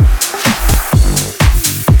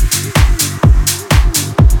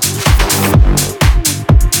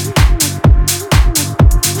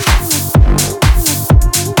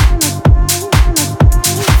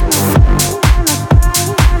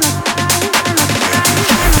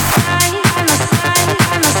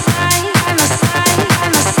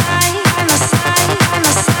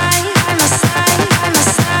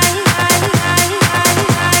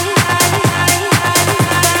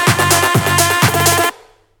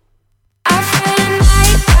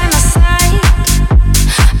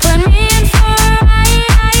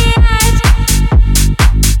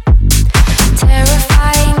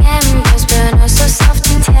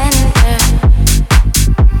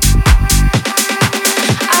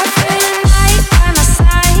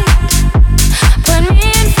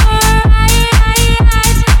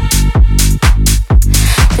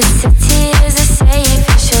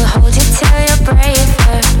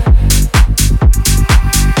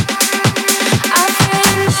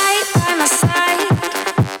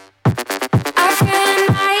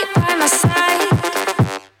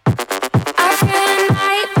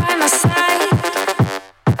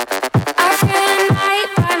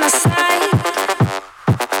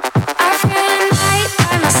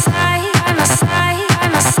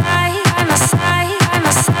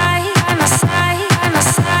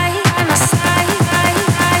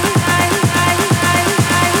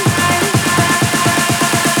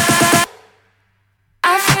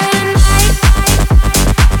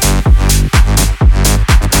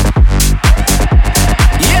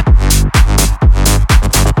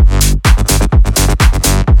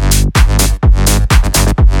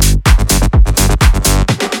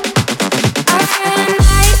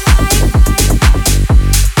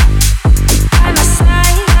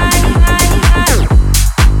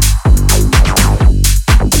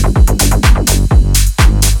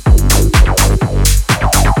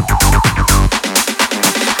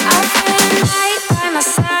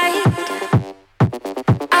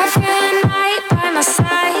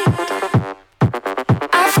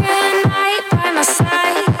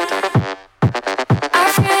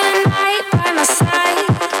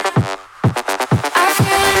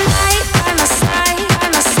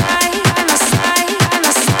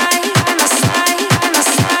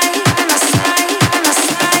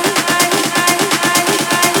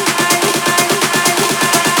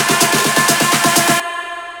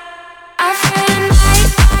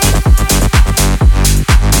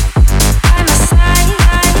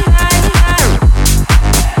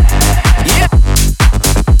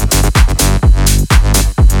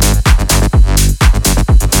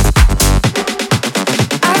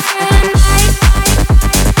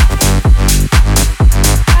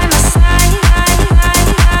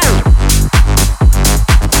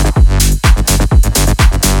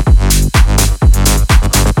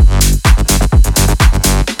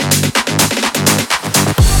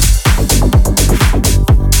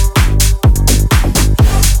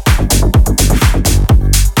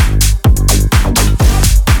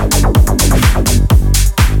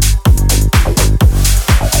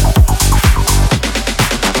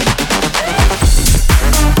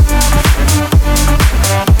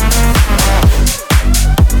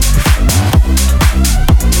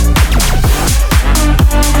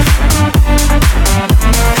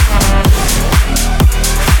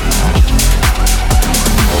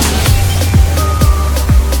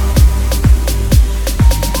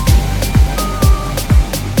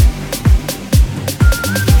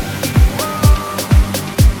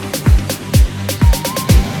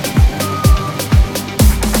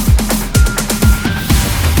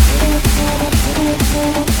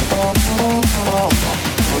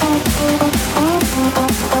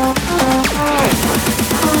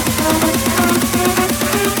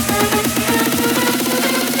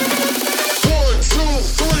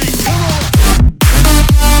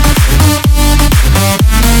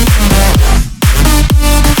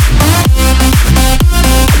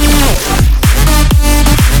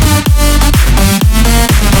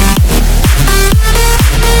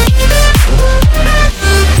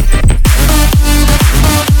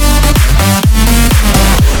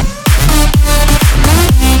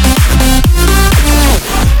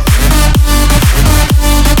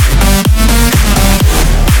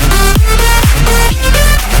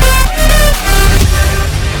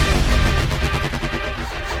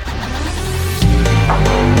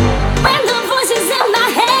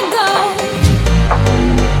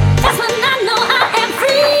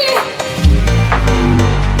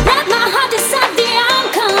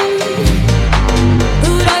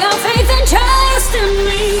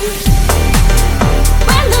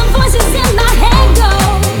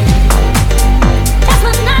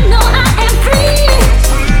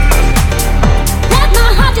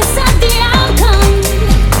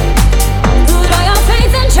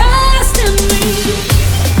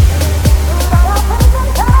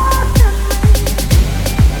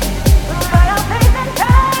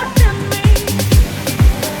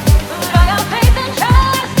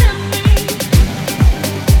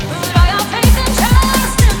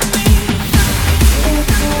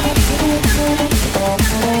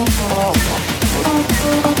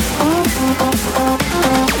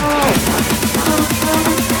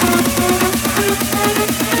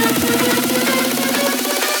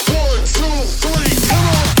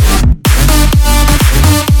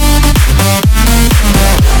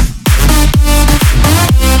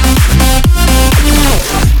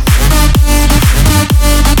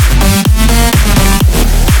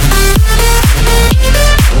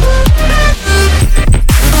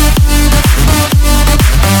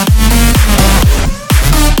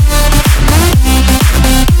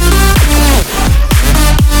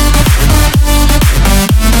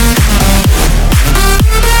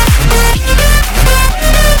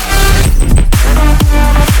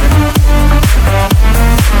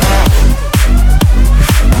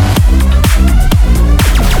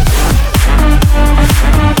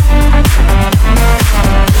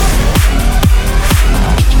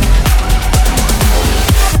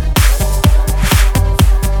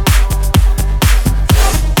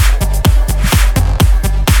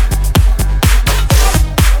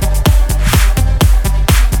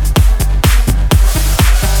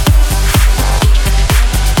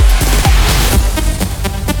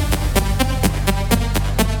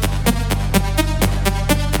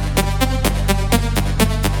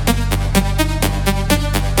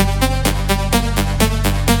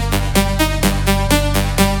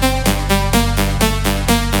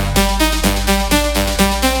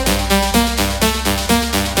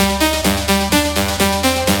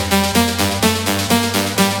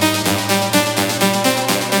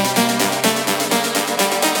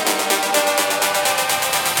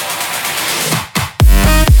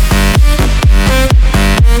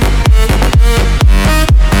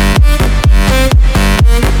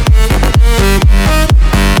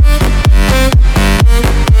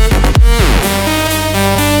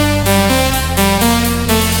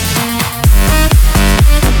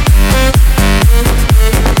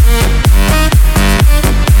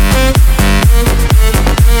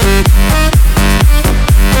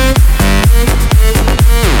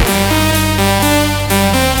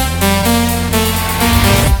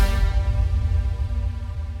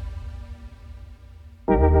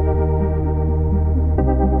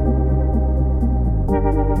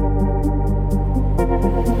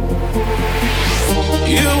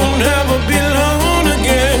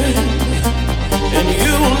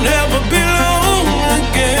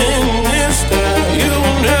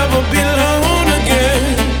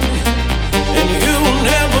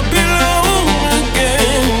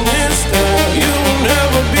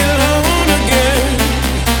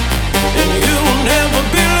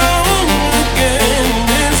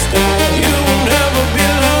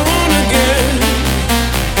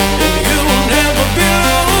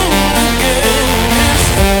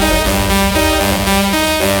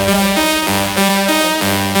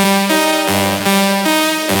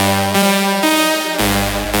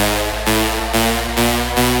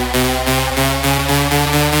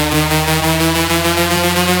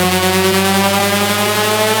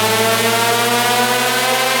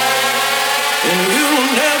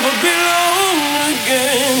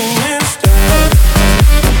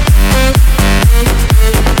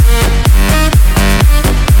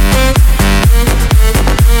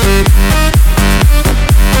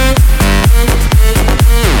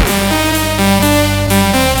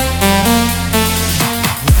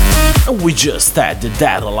 We just had the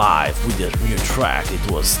Dead Alive with their new track.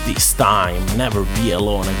 It was This Time, Never Be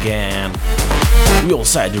Alone Again. We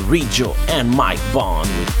also had Riggio and Mike Bond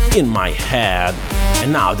with In My Head.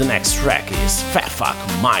 And now the next track is Fat Fuck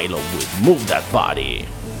Milo with Move That Body.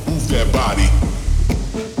 Move that body.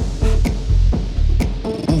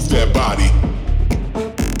 Move that body.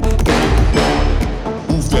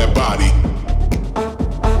 Move that body.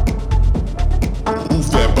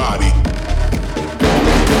 Move that body. Move that body.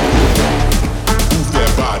 Move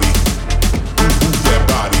that body. Move that body. Move that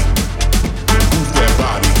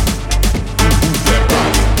body. Move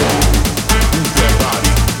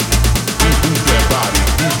that body.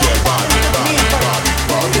 Move that body. Move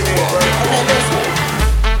that body.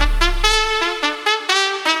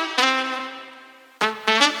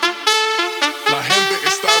 La gente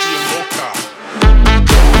está bien loca.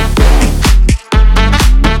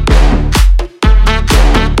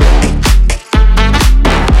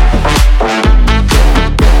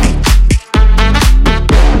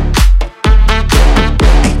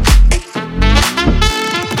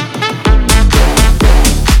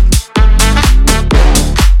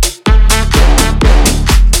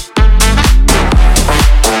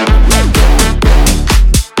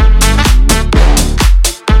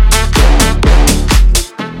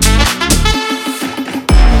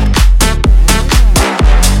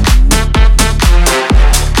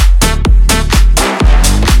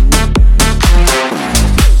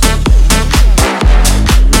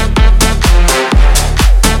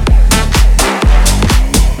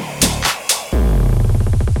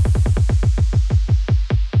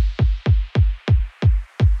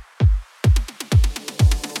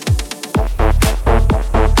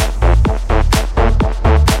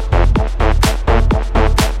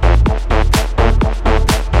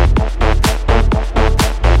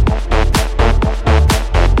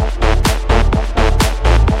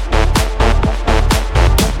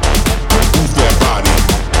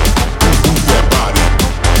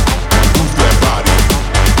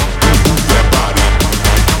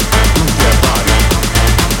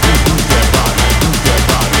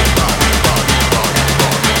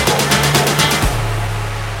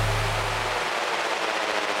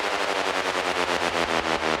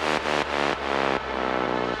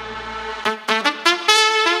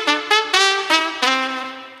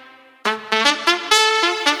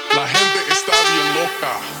 La gente está bien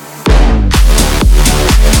loca.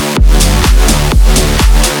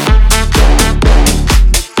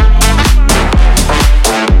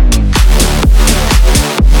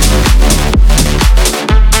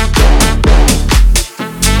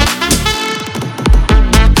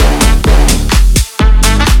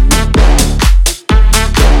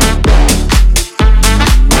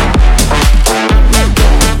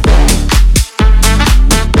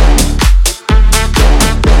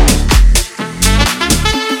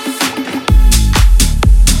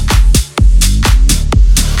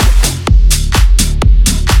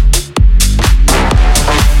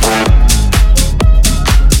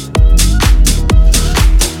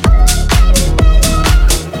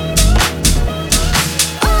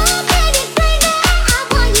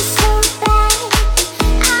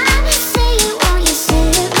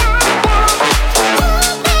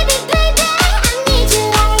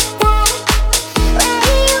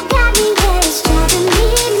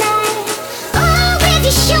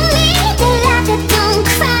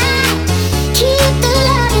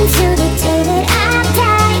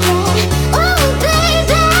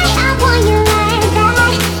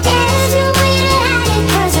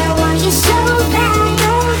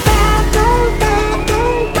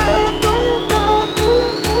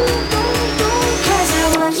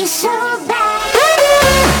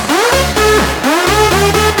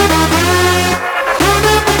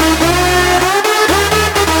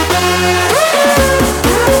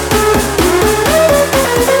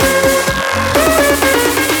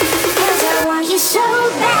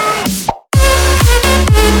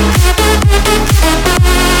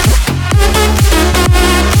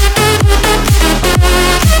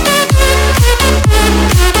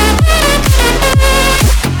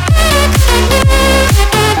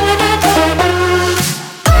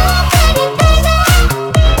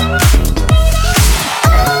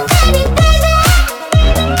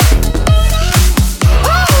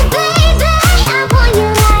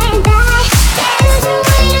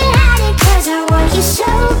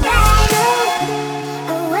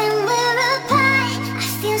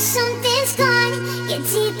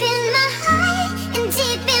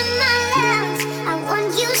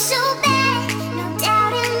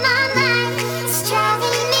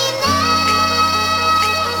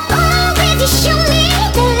 Show me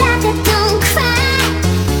the love that don't cry.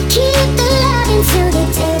 Keep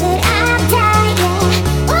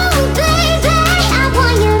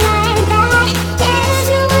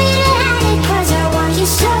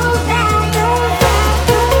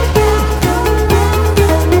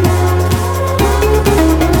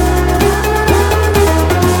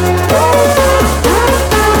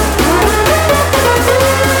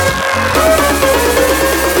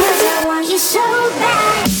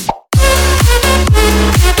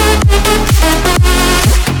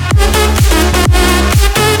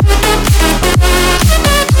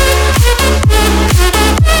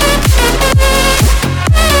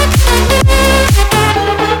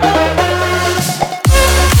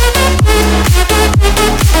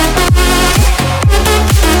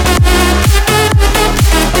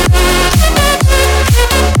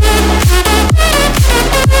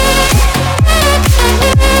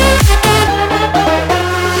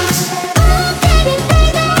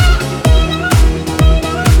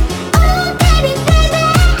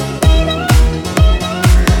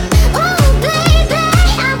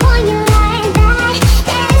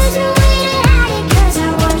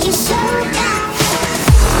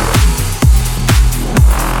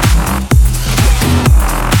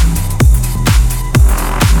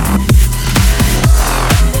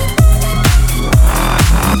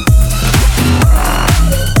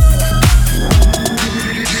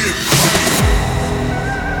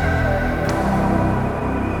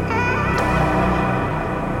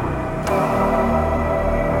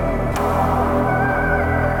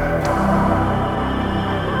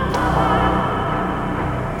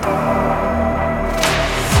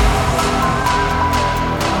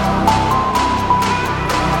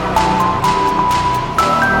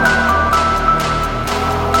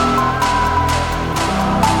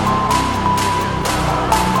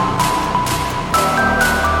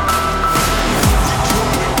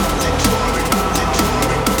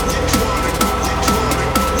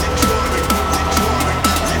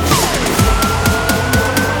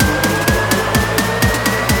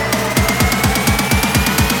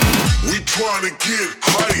trying to get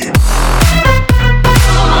hype.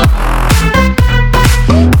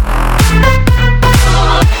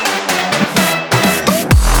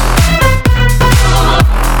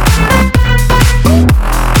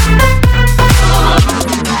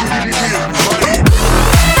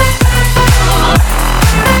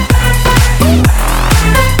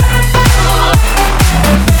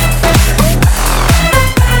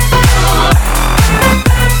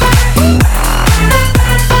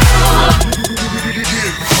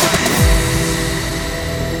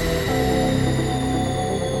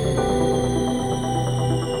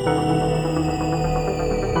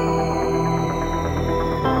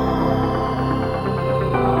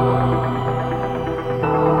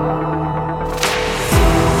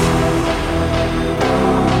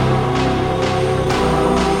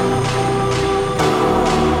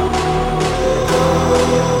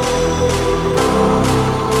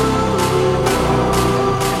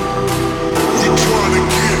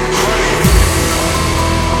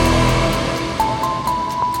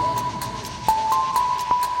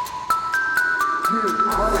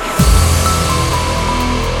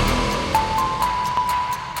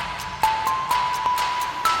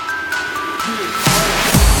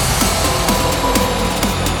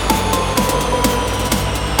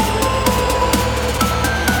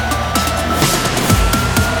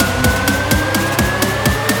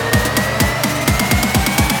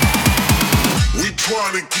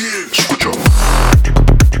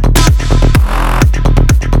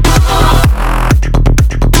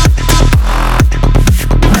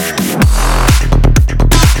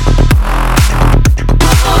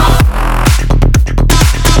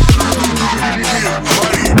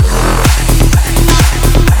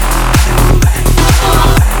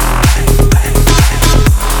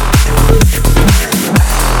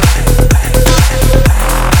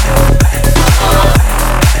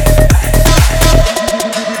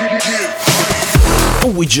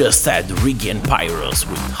 We just had Riggy and Pyros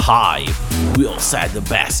with Hive. We also had the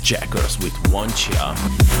Bass Jackers with Wancha.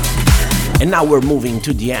 And now we're moving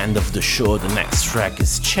to the end of the show. The next track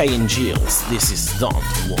is Che and Jills. This is Don't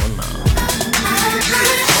Wanna.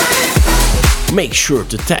 Make sure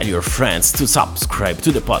to tell your friends to subscribe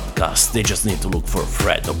to the podcast. They just need to look for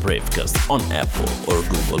Fred the Bravecast on Apple or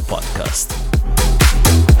Google Podcast.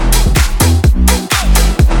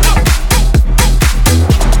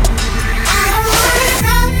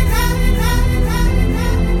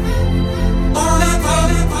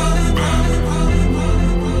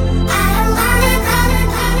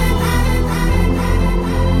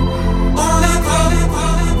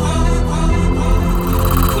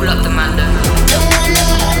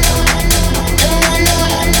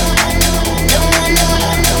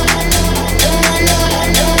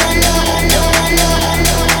 Don't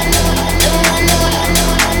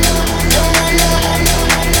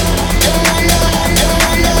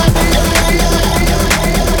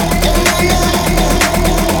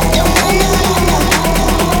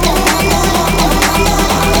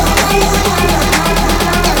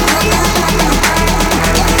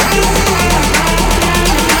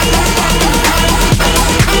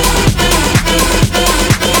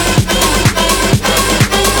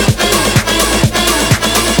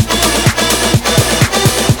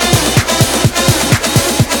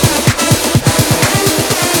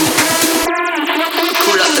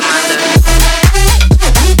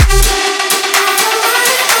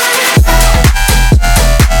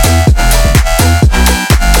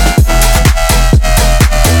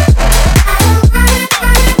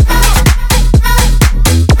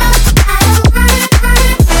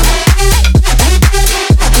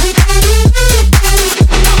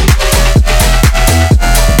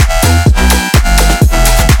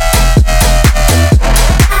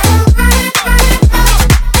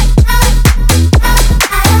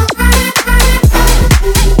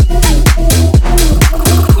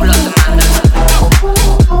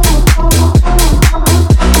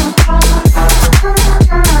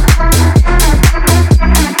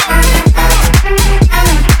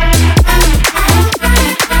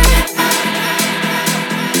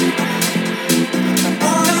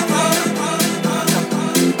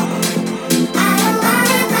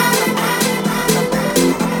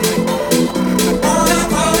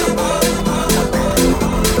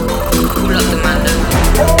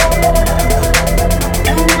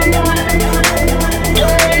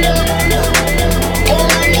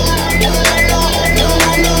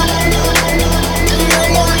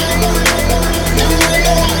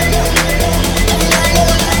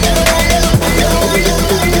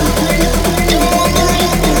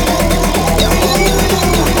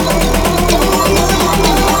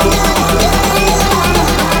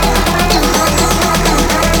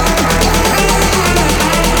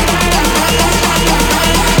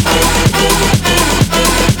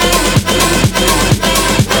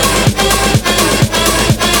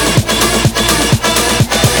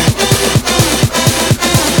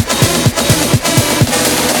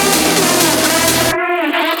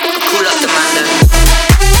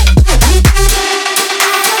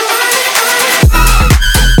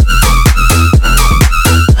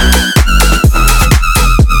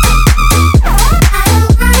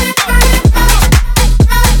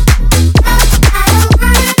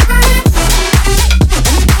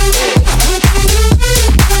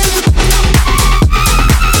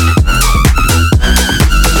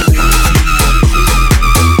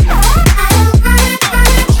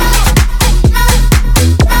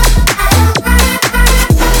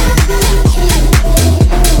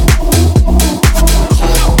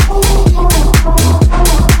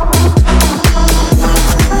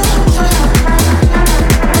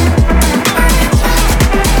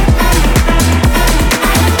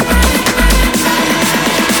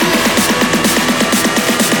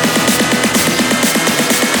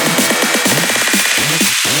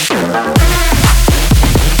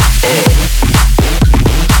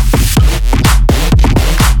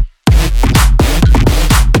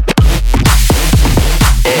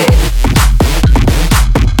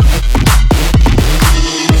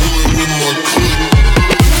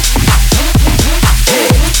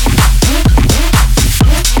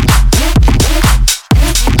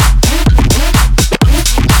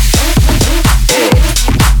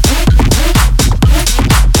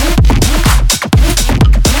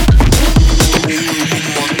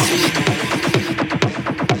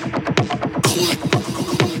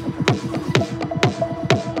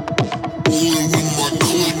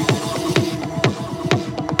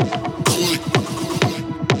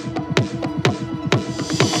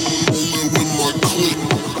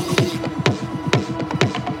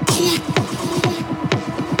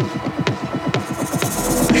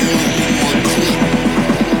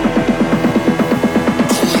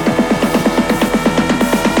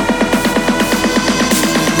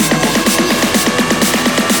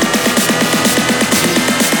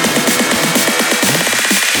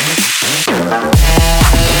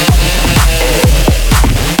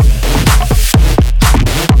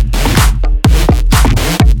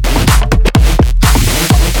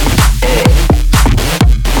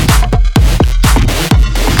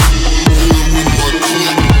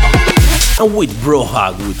And with Bro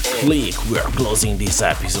Hug with Click, we are closing this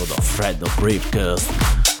episode of Fred the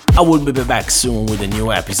Briefcast. I will be back soon with a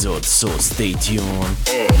new episode, so stay tuned.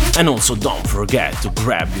 And also don't forget to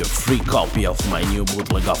grab your free copy of my new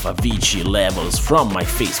bootleg of Avicii Levels from my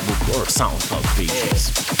Facebook or SoundCloud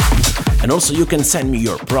pages. And also you can send me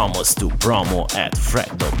your promos to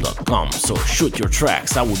promo@freddope.com, so shoot your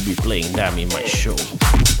tracks, I will be playing them in my show.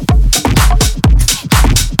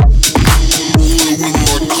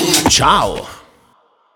 Ciao!